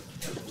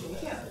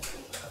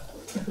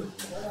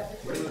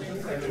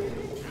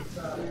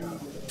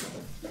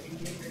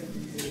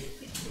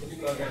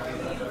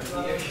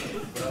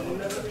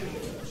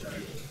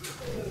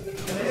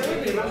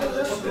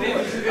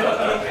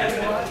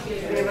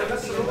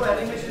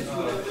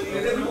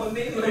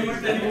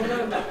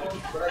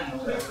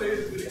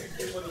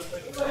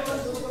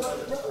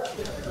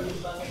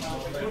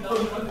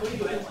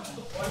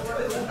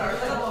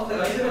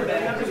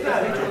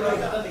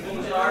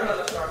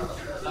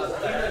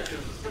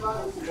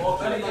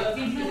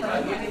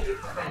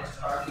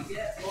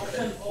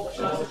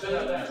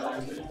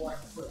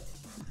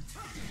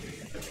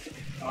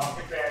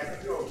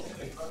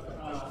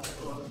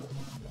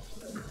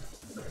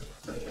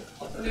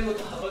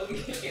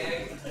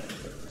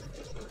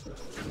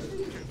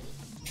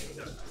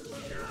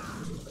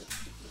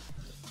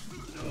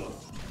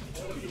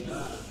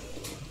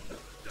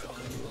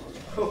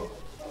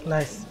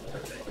 Nice.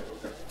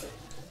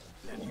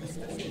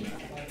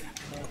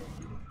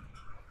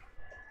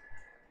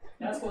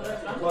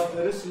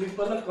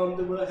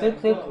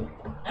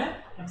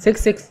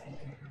 Six.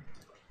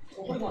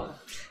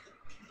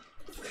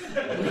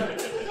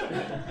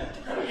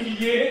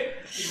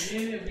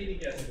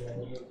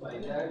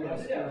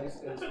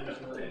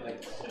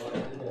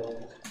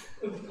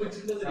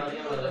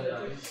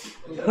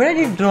 What I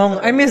did wrong?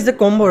 I missed the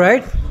combo,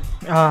 right?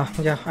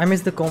 Yeah, I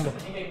missed the combo.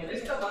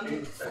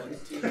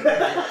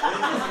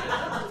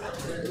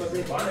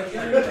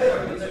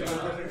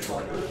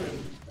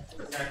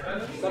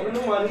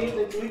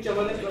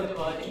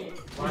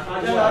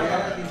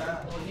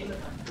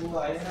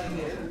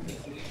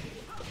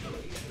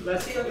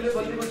 वैसे अगले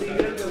बंदे को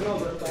degrade करना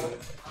होता है।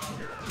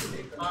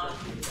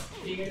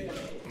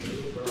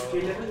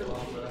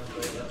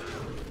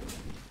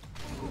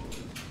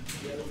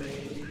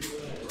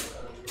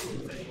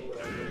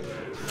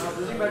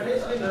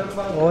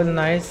 Oh,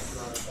 nice.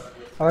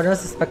 I was not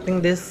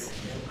expecting this.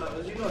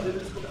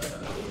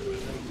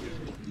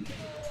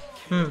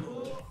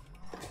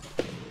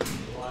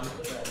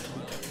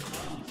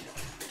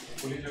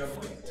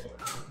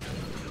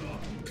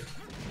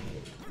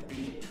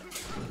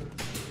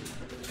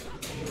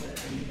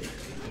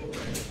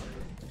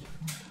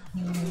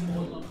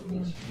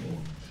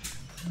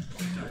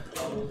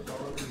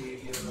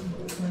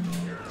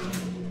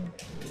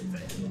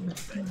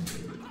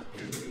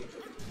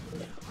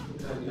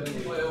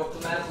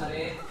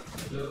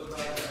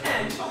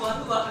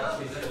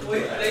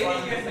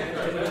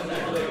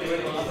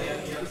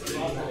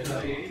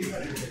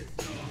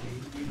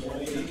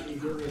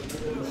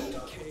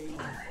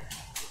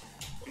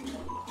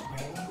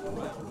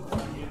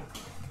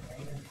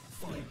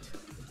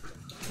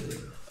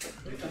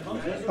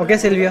 Okay,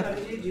 Sylvia.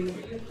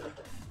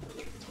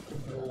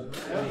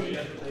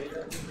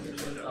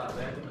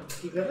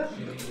 ठीक है ना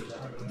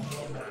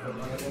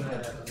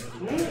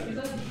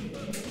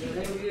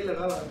ये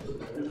लगा हुआ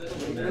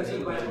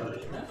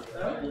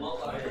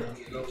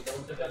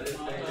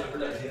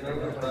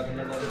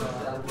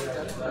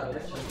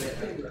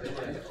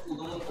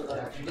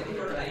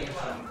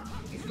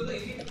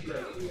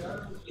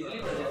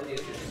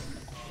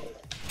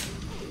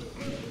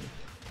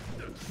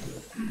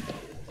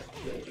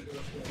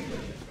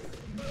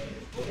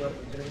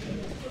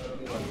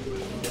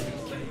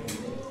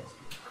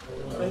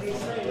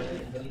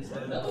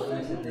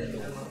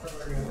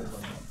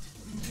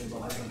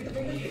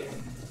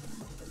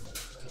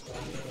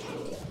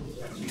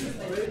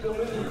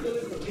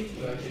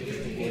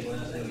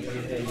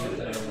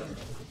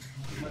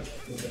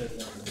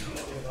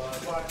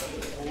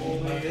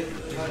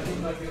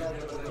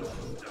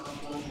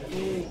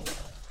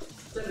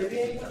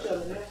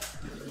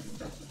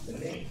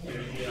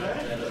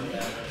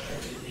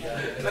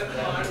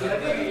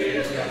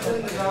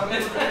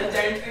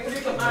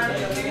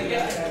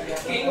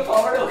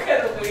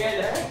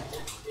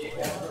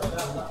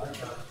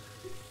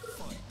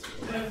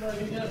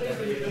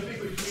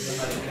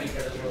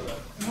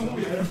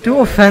Too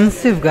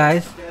offensive,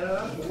 guys.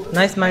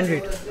 Nice mind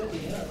read.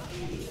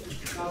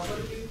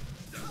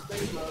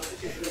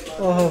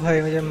 ओह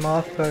भाई मुझे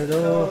माफ कर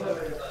दो.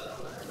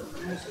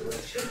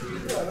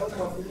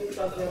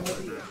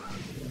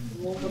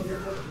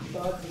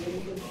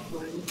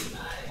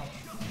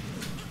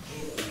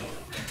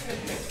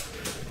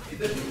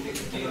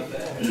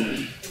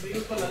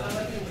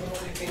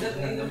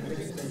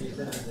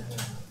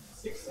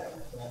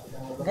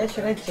 Guys,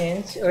 should I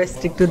change or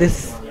stick to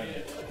this?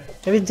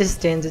 Maybe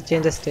just change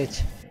the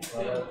stage.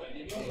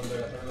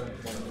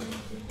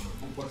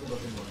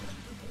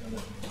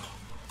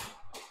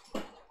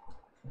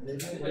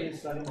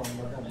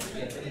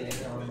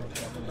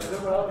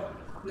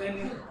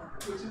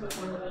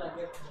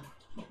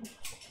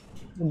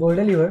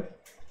 Golden liver?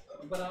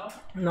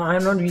 No, I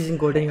am not using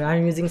golden liver. I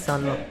am using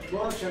Sanwa.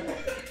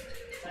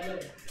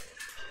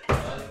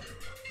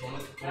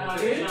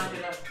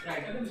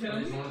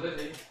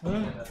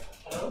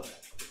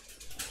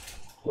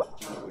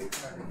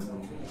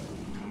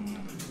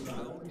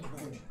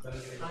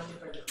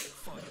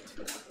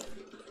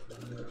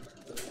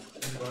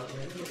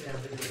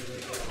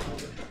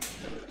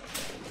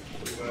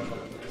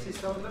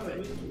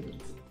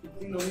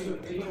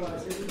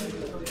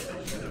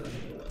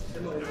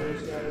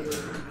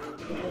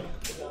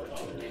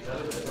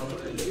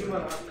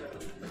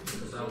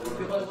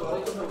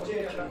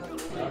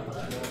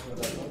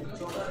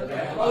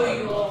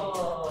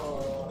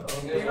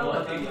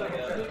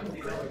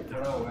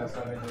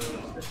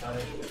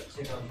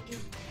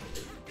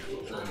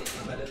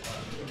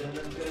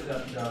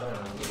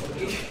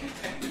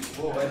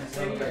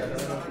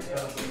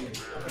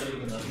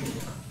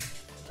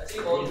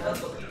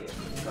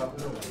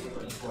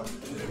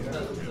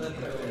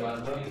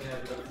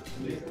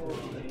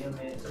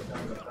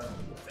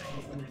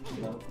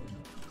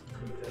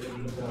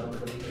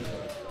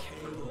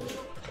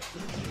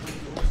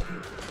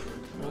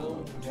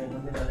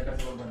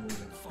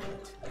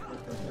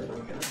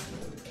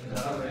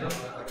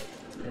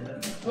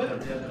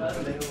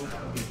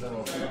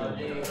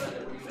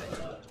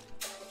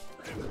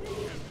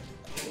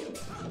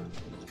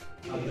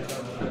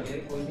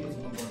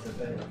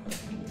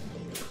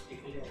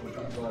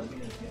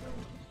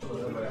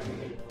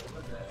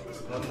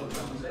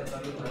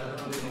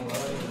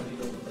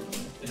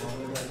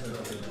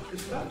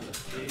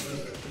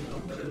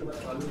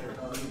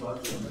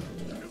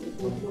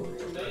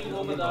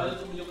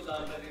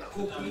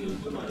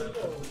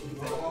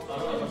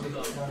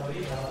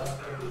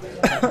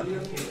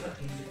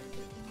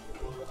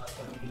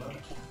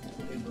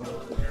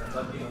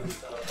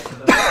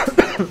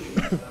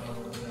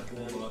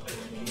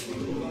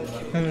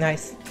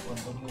 Nice.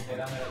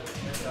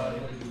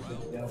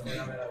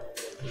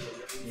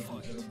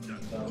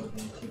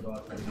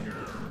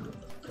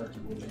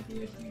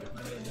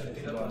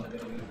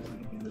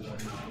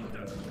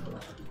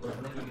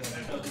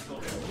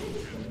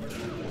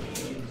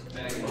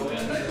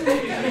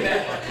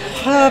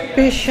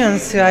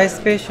 Patience, guys,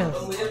 patience.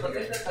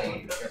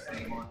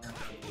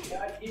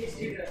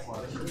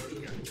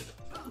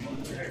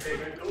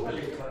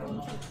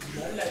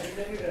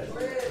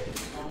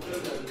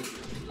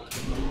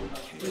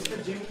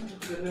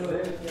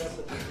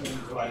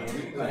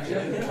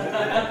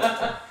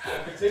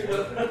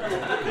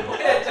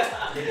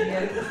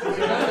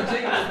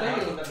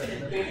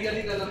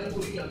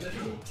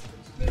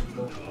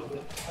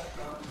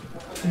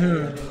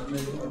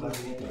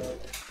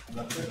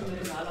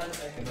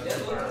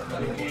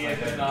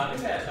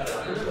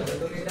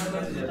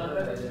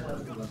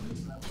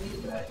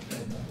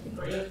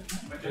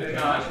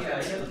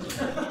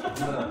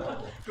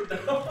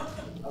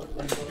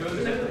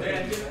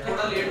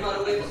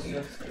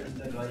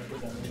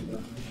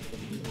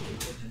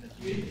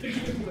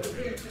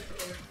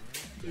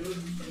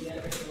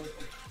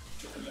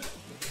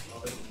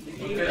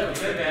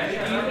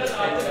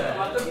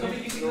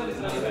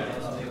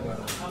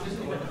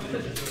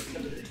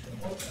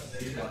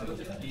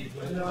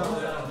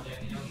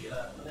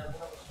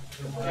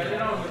 पहले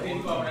round में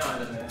 3 को अपने आ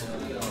जाते हैं।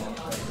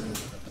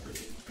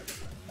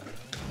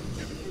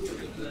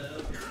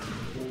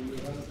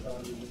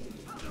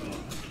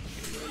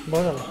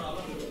 बहुत ज़्यादा।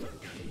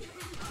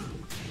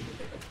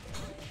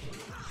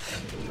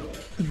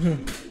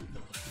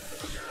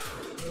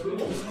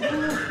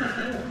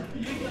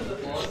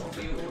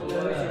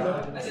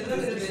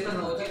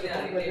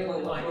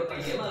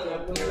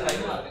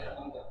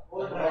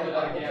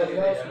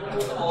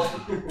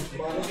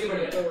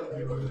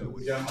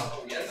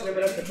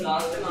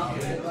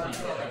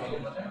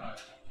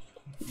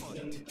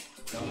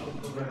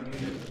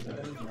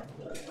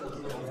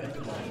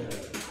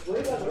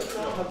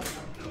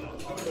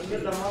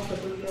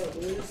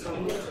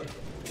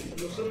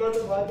 मुसलमान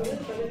तो बात है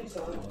पहले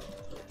इंसान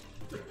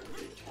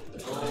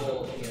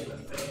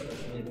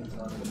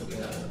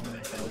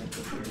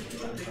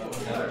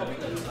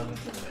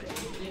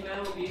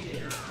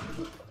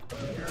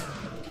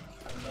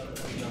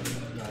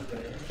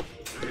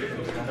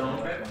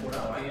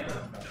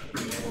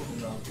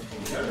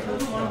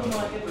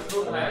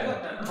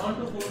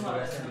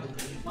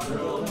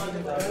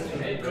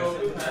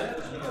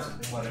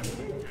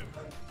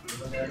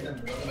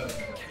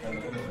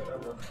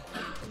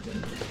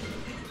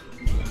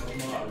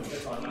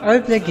I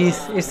will play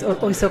Geese. It's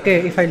okay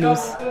if I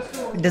lose.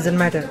 It doesn't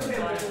matter.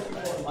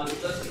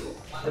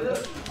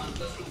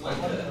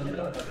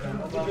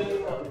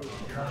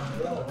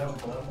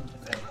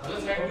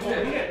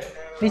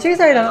 नीचे की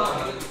साइड है।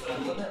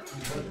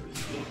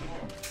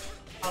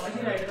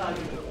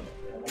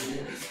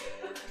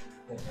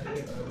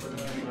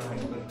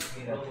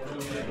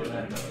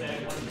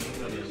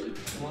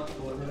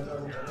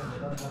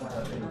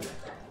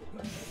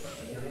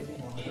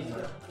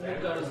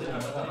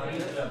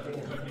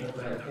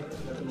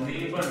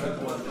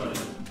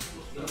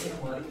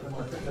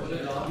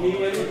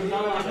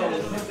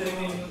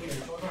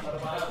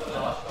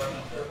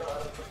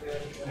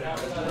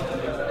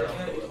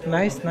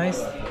 Nice,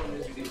 nice.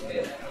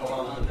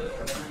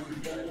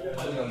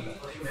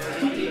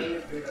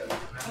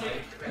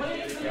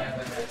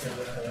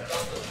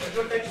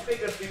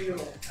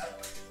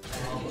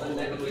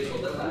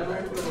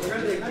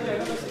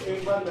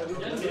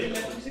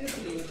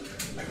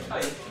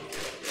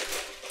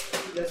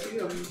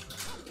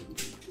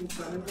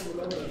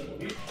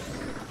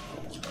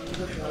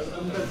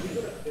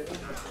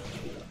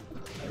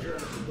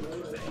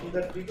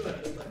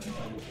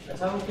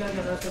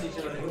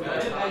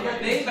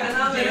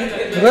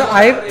 Well,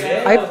 I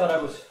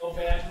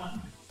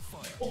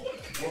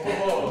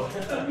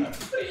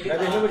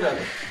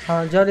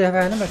हाँ जो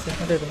लिखा है ना बस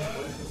मैं दे दूँगा।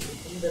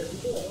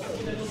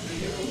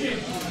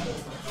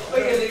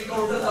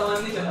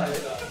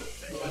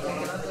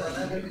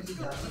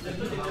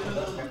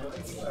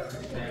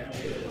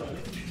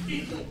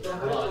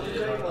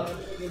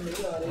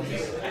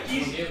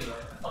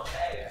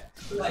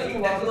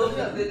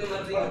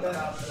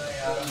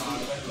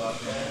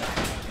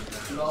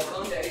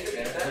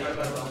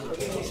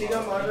 किसी का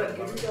मार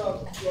रखे भी तो आप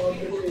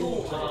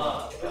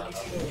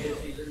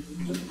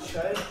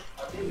शायद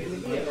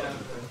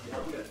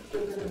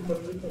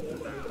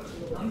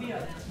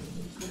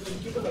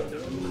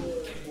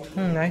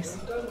Nice.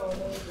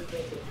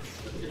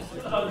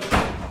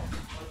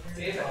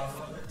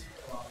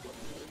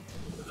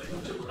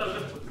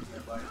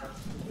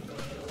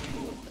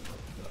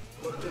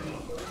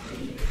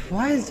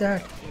 Why is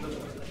that?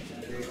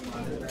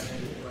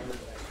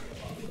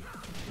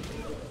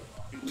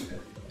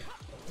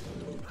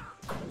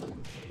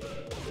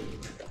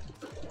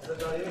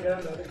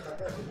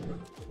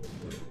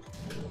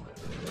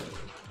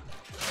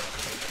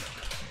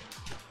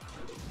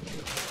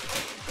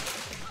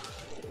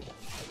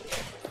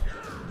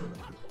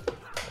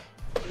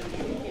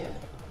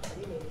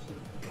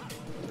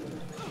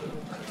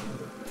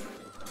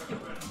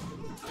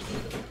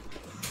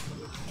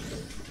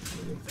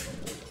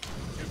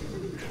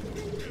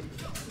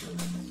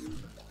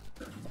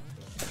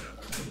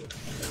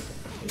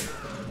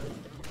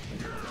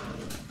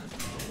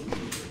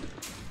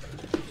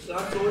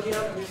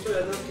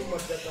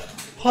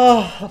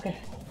 Oh, okay.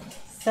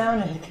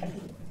 Sound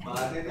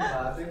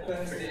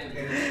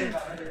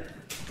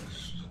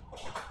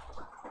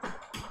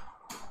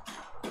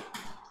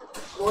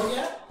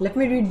Let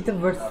me read the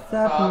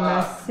WhatsApp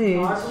message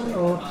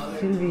of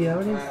Sylvia.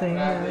 What is it saying?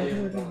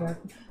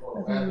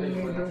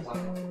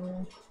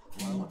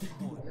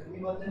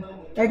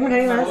 एक मिनट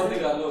है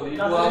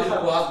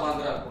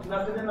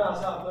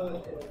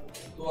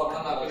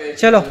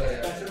चलो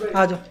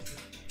आ जाओ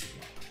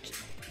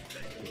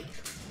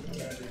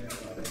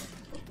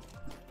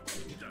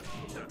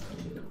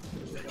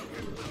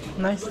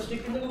नाइस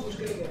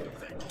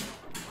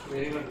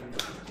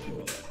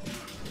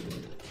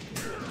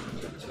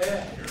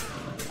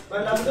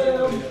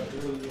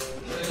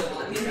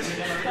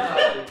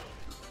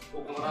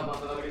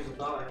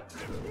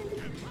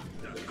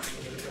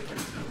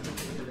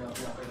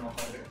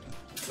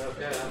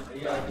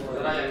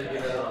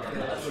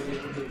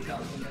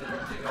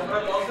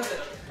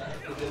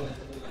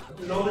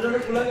 9 बजे में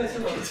खुला कैसे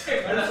हुआ?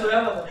 मैंने सोया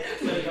हुआ था।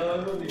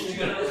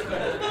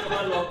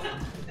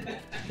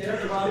 तेरा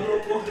दिमाग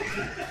को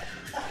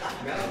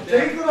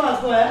देख तो रात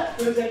को है,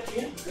 तूने चेक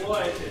किया? वो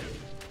आए थे।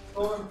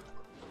 कौन?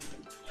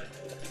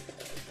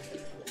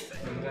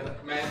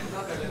 मैं ना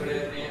पहले बड़े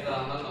ने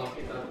गाना नौ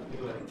की तरफ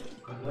हुआ है।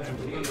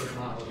 ये तो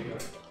हो गया।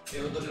 ये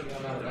तो जब मैं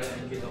हटा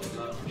इनकी तो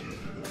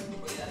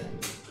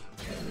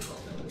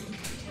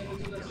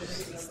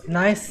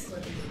नाइस,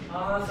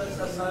 हाँ सर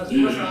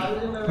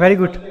वेरी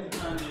गुड।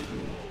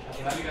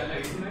 वाली गल है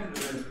इसमें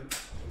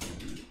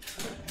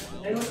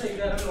नहीं वो सही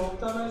कह रहा है, लोग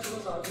था मैं इसको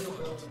साथ ही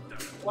होता हूँ।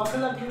 वाकई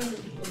लग गई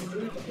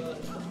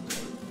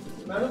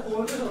मैं तो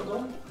खोल के सोता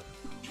हूँ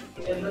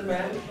कि अंदर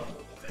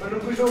मैंने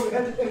कुछ हो गया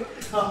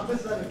आपके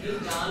साथ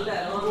जान ले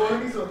रहा हूं खोल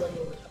के सोता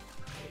हूँ।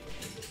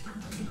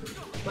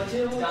 बच्चे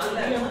वो जान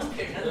ले छोटी है रहा ना, हूं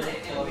खेलना लेने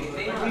अभी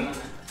नहीं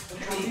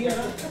छोटी है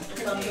ना,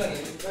 काम कर रही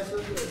है मैं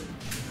सोच रहा हूँ।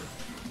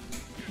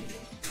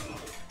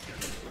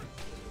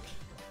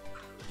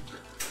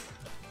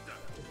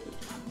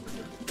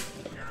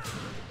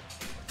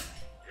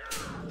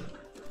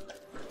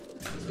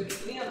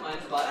 कितनी है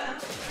माइनस 12 है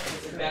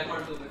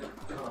बैकवर्ड टू में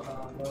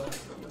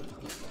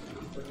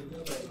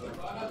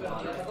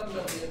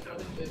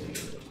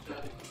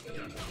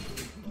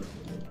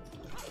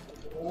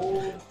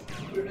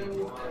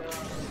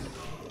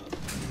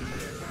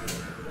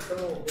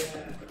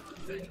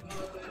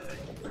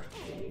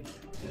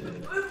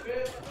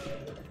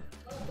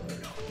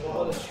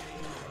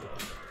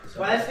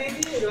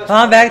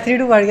हाँ बैक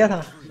 3-2 बढ़ गया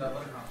था।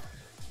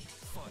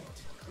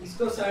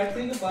 इसको साइड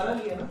से 12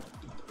 लिया ना,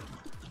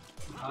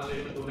 हां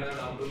लेकिन तूने ना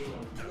डाउन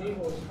नहीं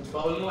हो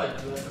बाउल नो आया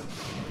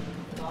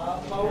हां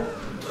पाउट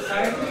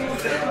साइड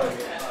से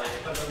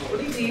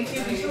थोड़ी डीप सी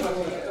फिश हो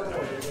गई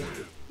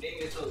नहीं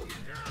मिस हो गई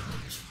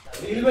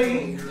रील भाई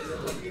मिस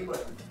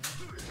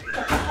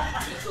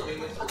हो गई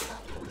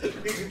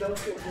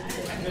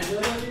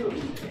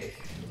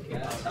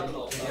सब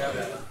लोग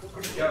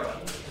क्या बात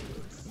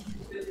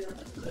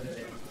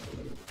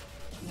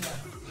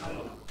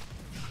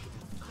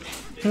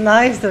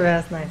nice the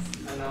best, nice.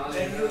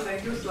 Thank you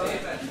sir,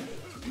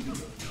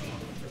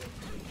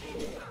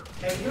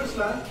 thank you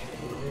sir.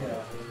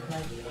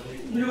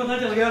 मुझे पता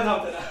चल गया था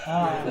तेरा।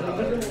 हाँ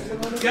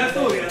क्या तो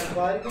हो गया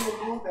बाहर के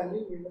मुल्कों में पहले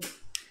ही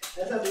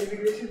ऐसा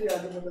इमिग्रेशन से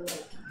आगे मतलब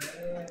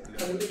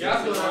क्या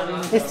हो रहा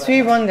है It's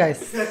 3-1 guys.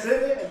 कैसे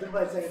रे ऐसे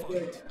बात करते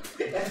हैं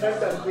ऐसा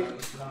करते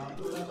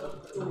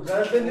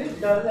घर पे नहीं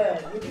डर रहा है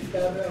ये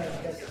डर रहा है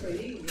कैसे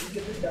सही इनके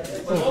भी डर रहा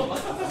है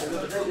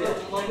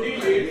मंडी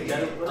लेट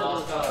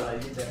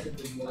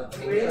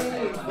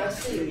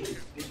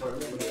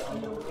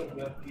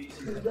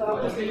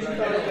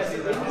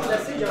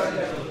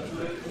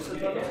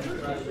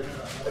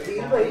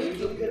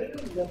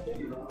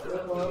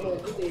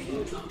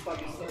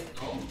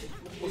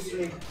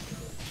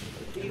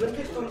इवन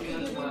के तुर्की के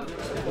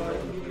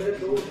मेरे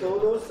दो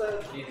दोस्त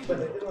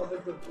बने थे वहाँ पे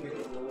तुर्की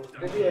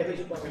वो भी ऐसे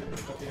ही पागल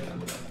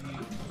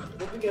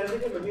वो भी कह रहे थे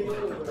कि मैं भी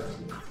नहीं होगा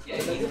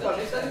लेकिन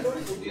पाकिस्तान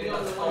थोड़ी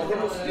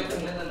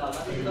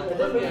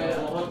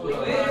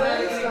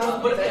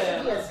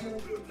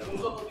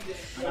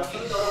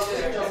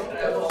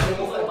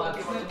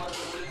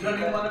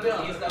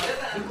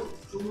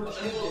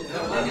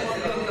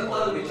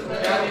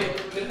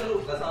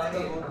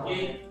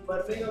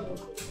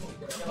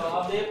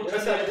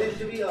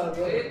भी आ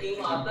गया टीम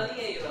आता नहीं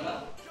है ये वाला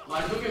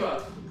मांडू के बाद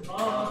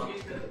हां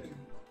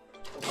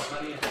पता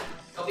नहीं है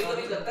कभी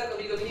कभी करता है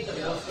कभी कभी नहीं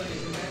करता उसका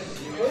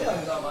कोई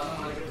आता वाला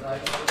मार्केट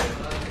ड्राइव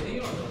नहीं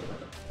होता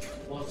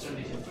बहुत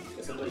कंडीशन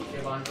के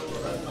वांटो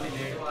थोड़ी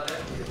लेट हो रहा है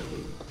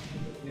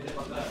मुझे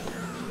पता है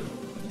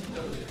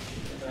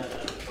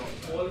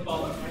ऑल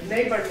पावर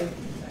नहीं पढ़नी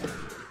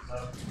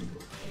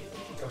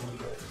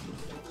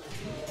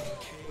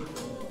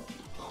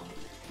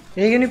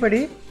ये क्यों नहीं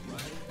पढ़ी?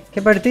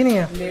 क्या पढ़ती नहीं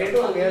है? लेट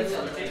हो गया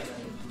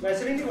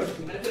वैसे भी नहीं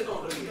पढ़ती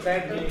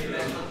बैठ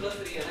मतलब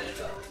 3 है ना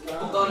इसका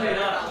वो कौन है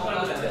ना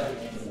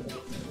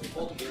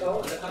ओके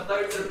करता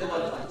है ट्रिप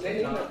वाला नहीं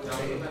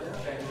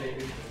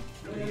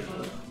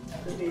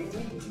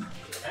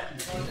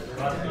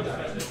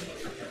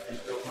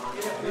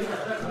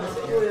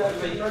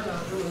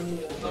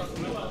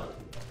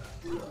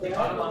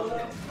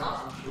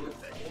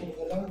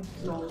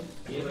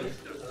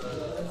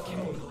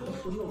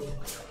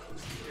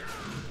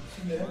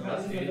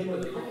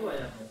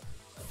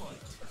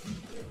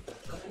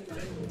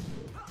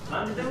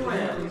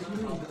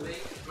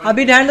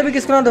अभी डैंड अभी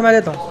किसको ना दो, मैं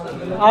देता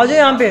हूँ। आओ जाए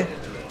यहाँ पे,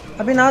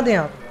 अभी ना दें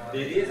आप।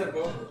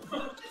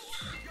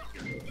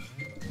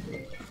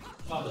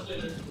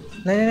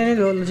 नहीं नहीं नहीं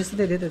लो, जिससे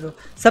दे देते दो।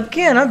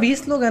 सबके हैं ना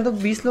 20 लोग हैं तो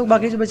 20 लोग,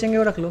 बाकी जो बचेंगे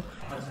वो रख लो।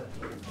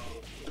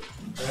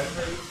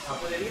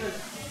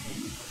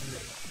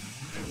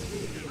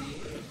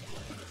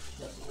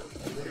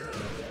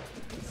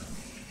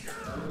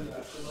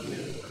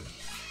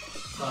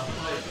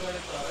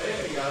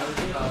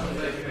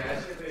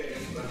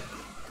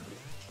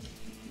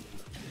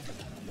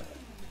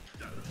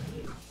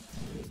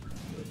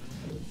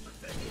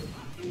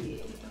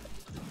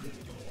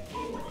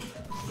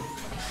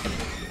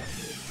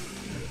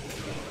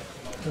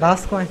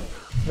 Last coin.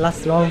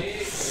 Last round.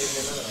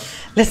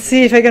 Let's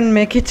see if I can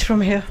make it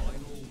from here.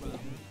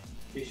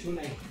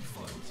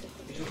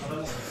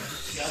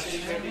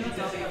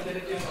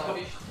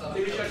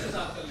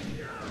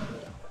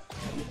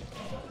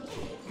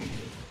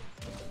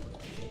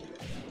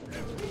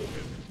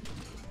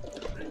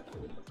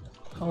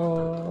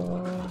 Oh.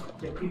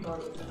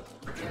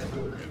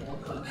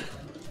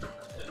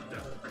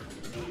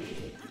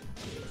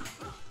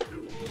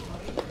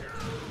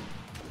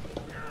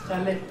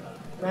 चले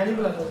मैं नहीं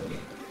बुलाता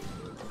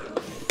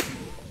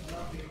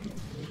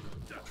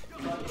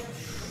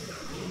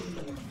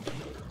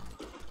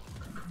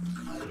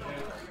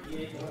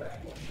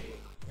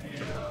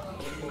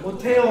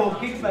उठे हो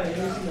किक पाए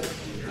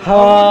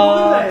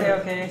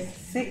Okay.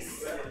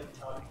 6,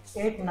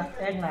 8,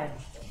 9.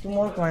 2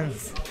 more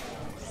coins.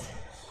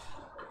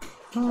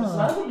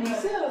 साथ में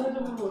से आ रहा था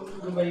जब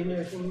दुबई में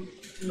ऐसे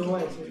लो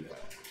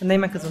ऐसे नहीं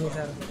मैं कजूनी से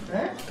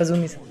हैं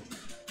कजूनी से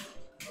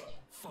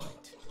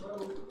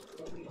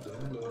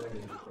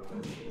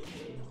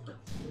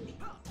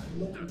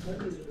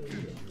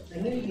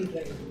मैंने भी जीता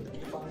है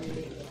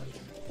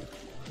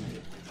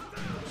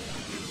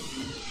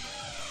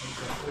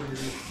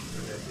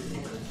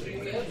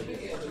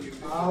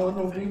हाँ वो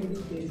नौकरी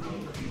मिली तेज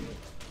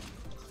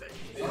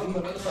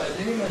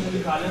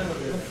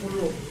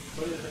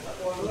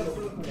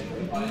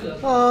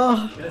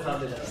Oh,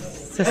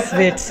 so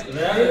sweet.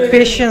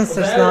 Patience,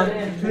 Ruslan.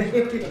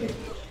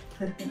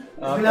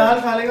 फिलहाल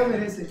खा लेगा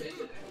मेरे से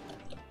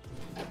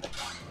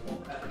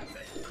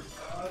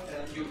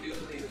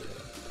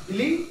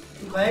दिल्ली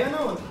तू खाएगा ना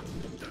वो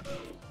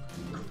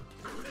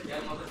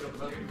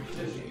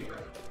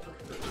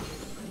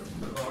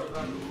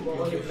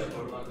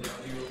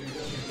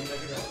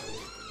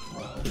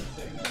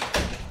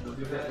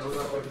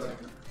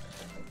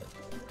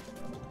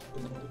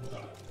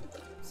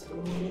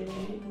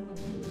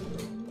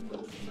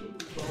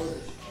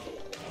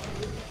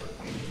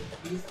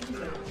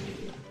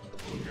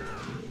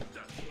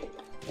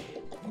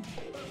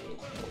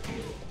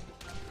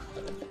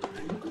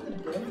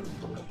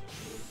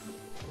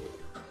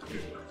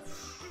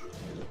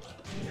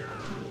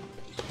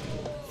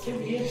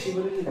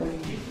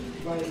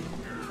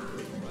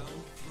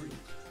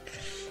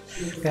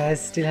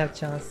Guys still have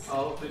chance.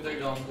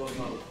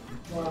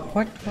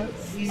 What?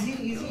 Easy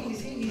easy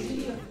easy easy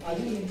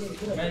आगे इजी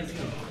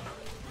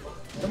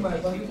हमारे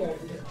पास भी क्या है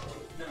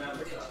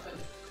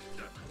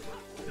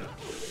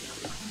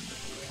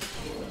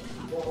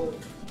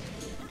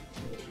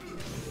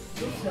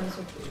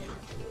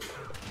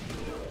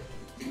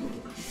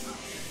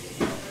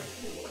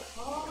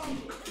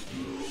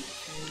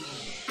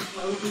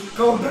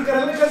काउंटर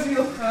करने का सी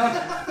हो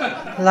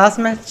Last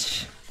match.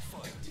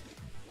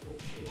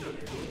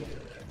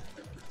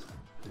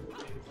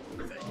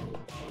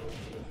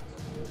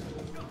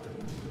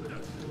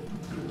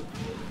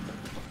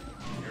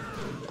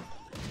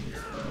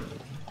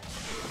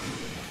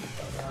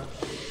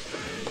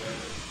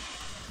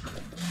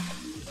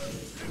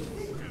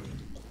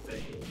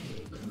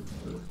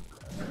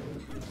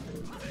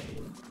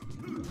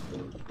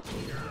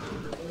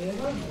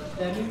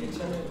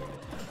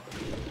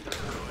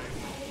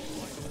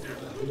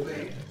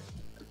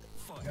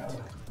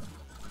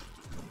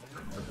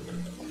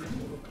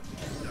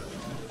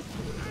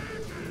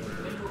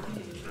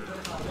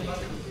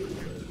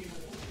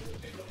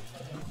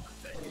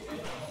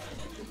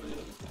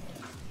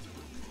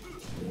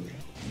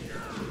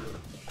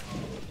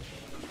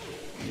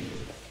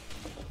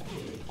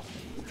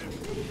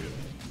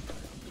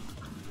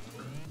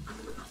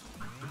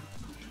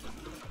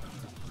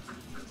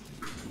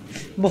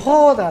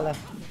 बहुत आला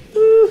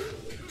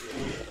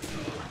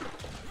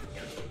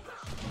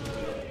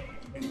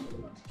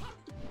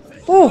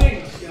ओह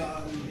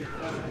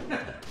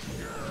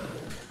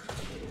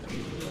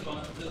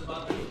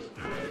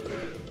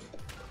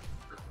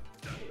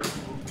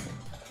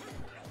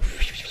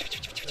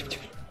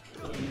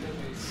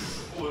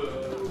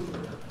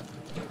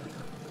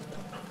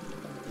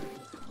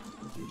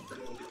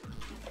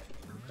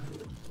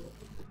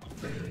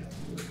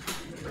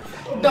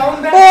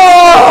down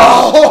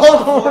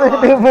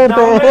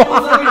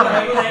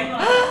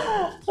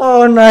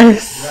Oh,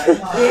 nice.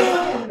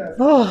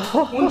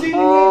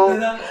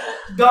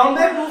 Down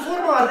back 2-4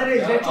 मार दे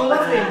रहे 14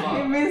 फ्रेम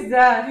You missed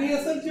that. ये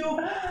असल जो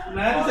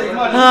मैं तो सही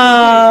मार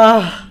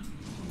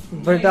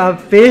But our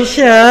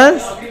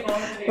patience.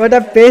 What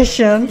a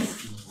patience.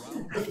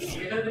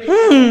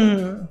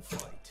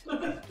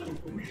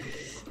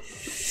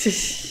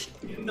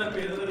 इतना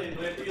पेड़ तो नहीं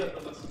बैठ गया था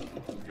बस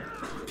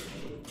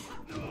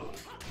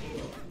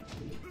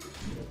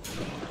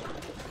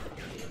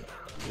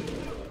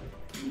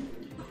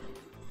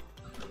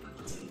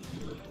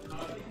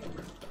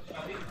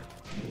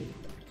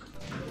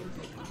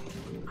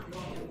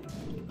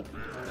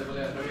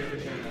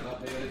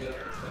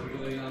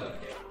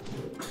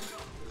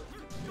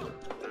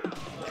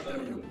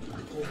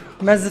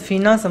मैं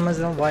ज़फीना समझ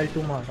रहा हूँ वाइल्ड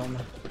 2 मार रहा हूँ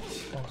मैं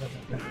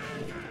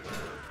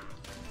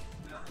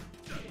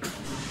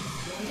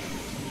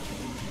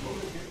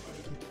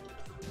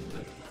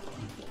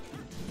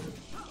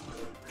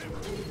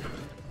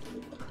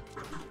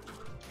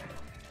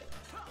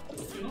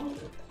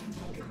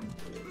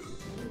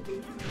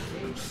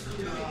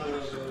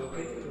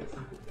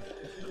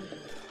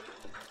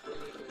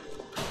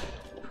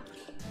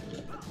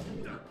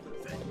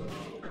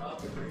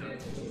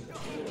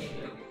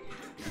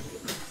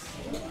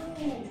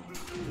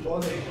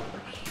बहुत है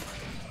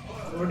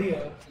रोडी है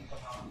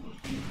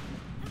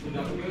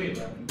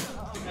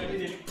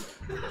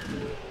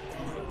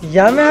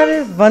यार मैं अरे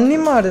वन नहीं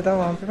मार देता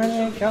वहां पे,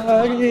 मैंने क्या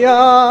किया?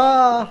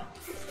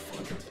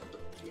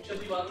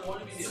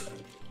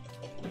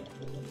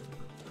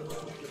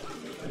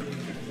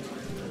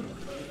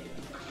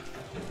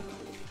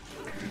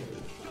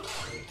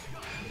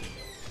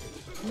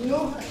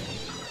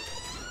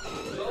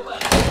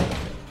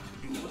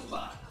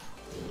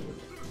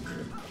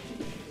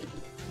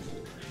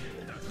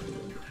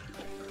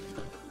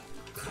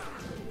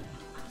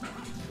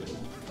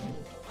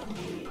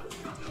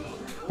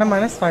 मैं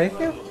 -5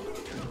 पे हूँ।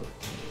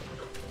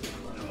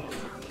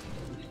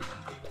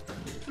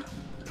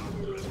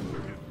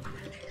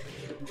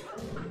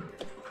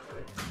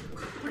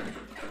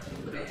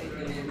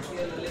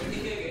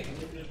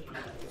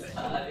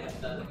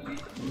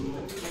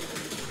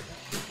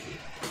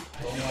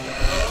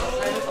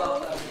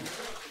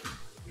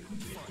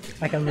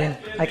 I can win.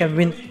 I can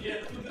win.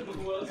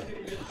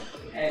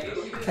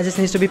 I just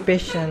need to be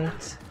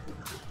patient.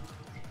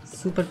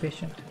 Super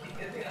patient.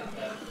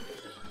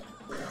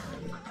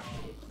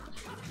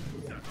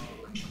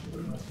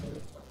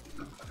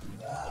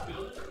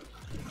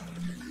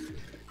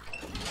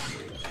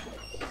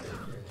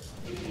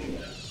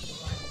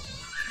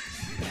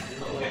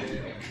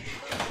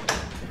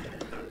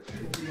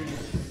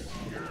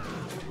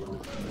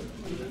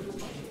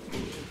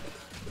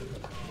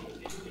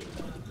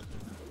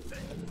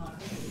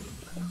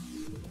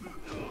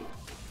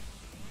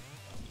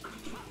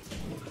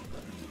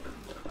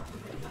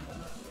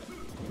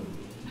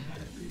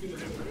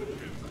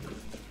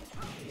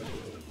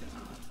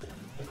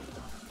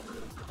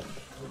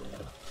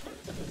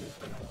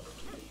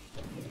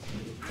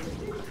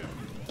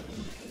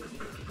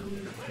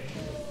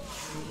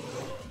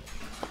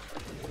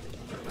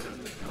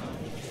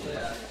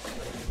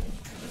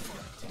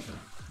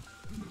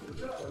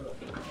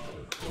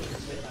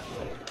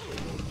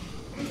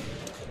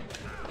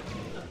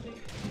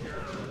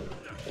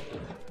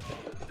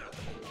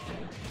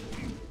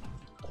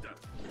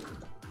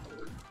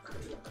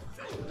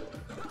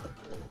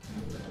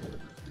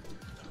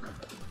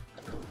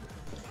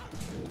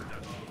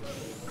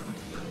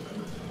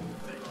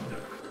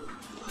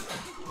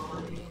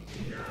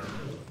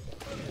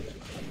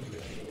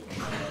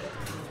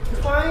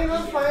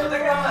 fine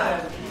यार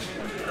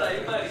ट्राई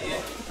मारिए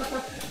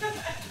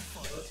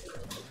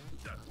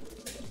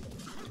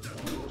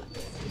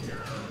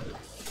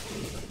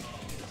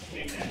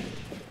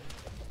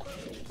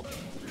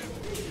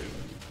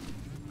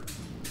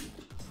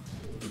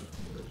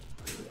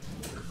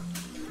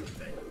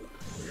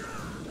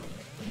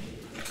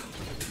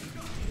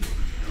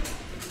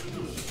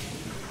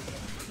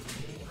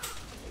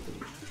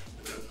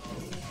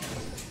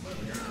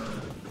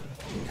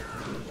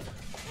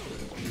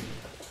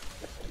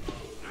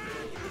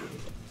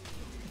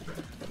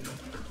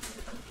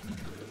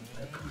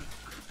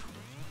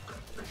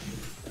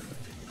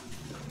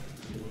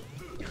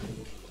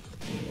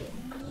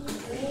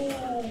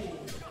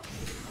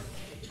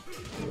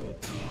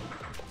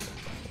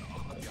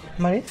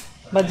मरी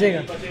बच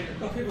जाएगा।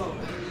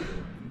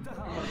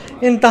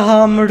 इंतहा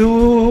मड़ू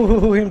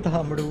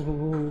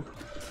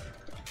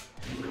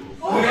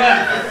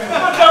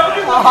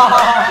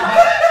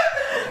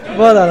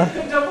बहुत ज़्यादा।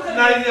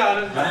 नहीं यार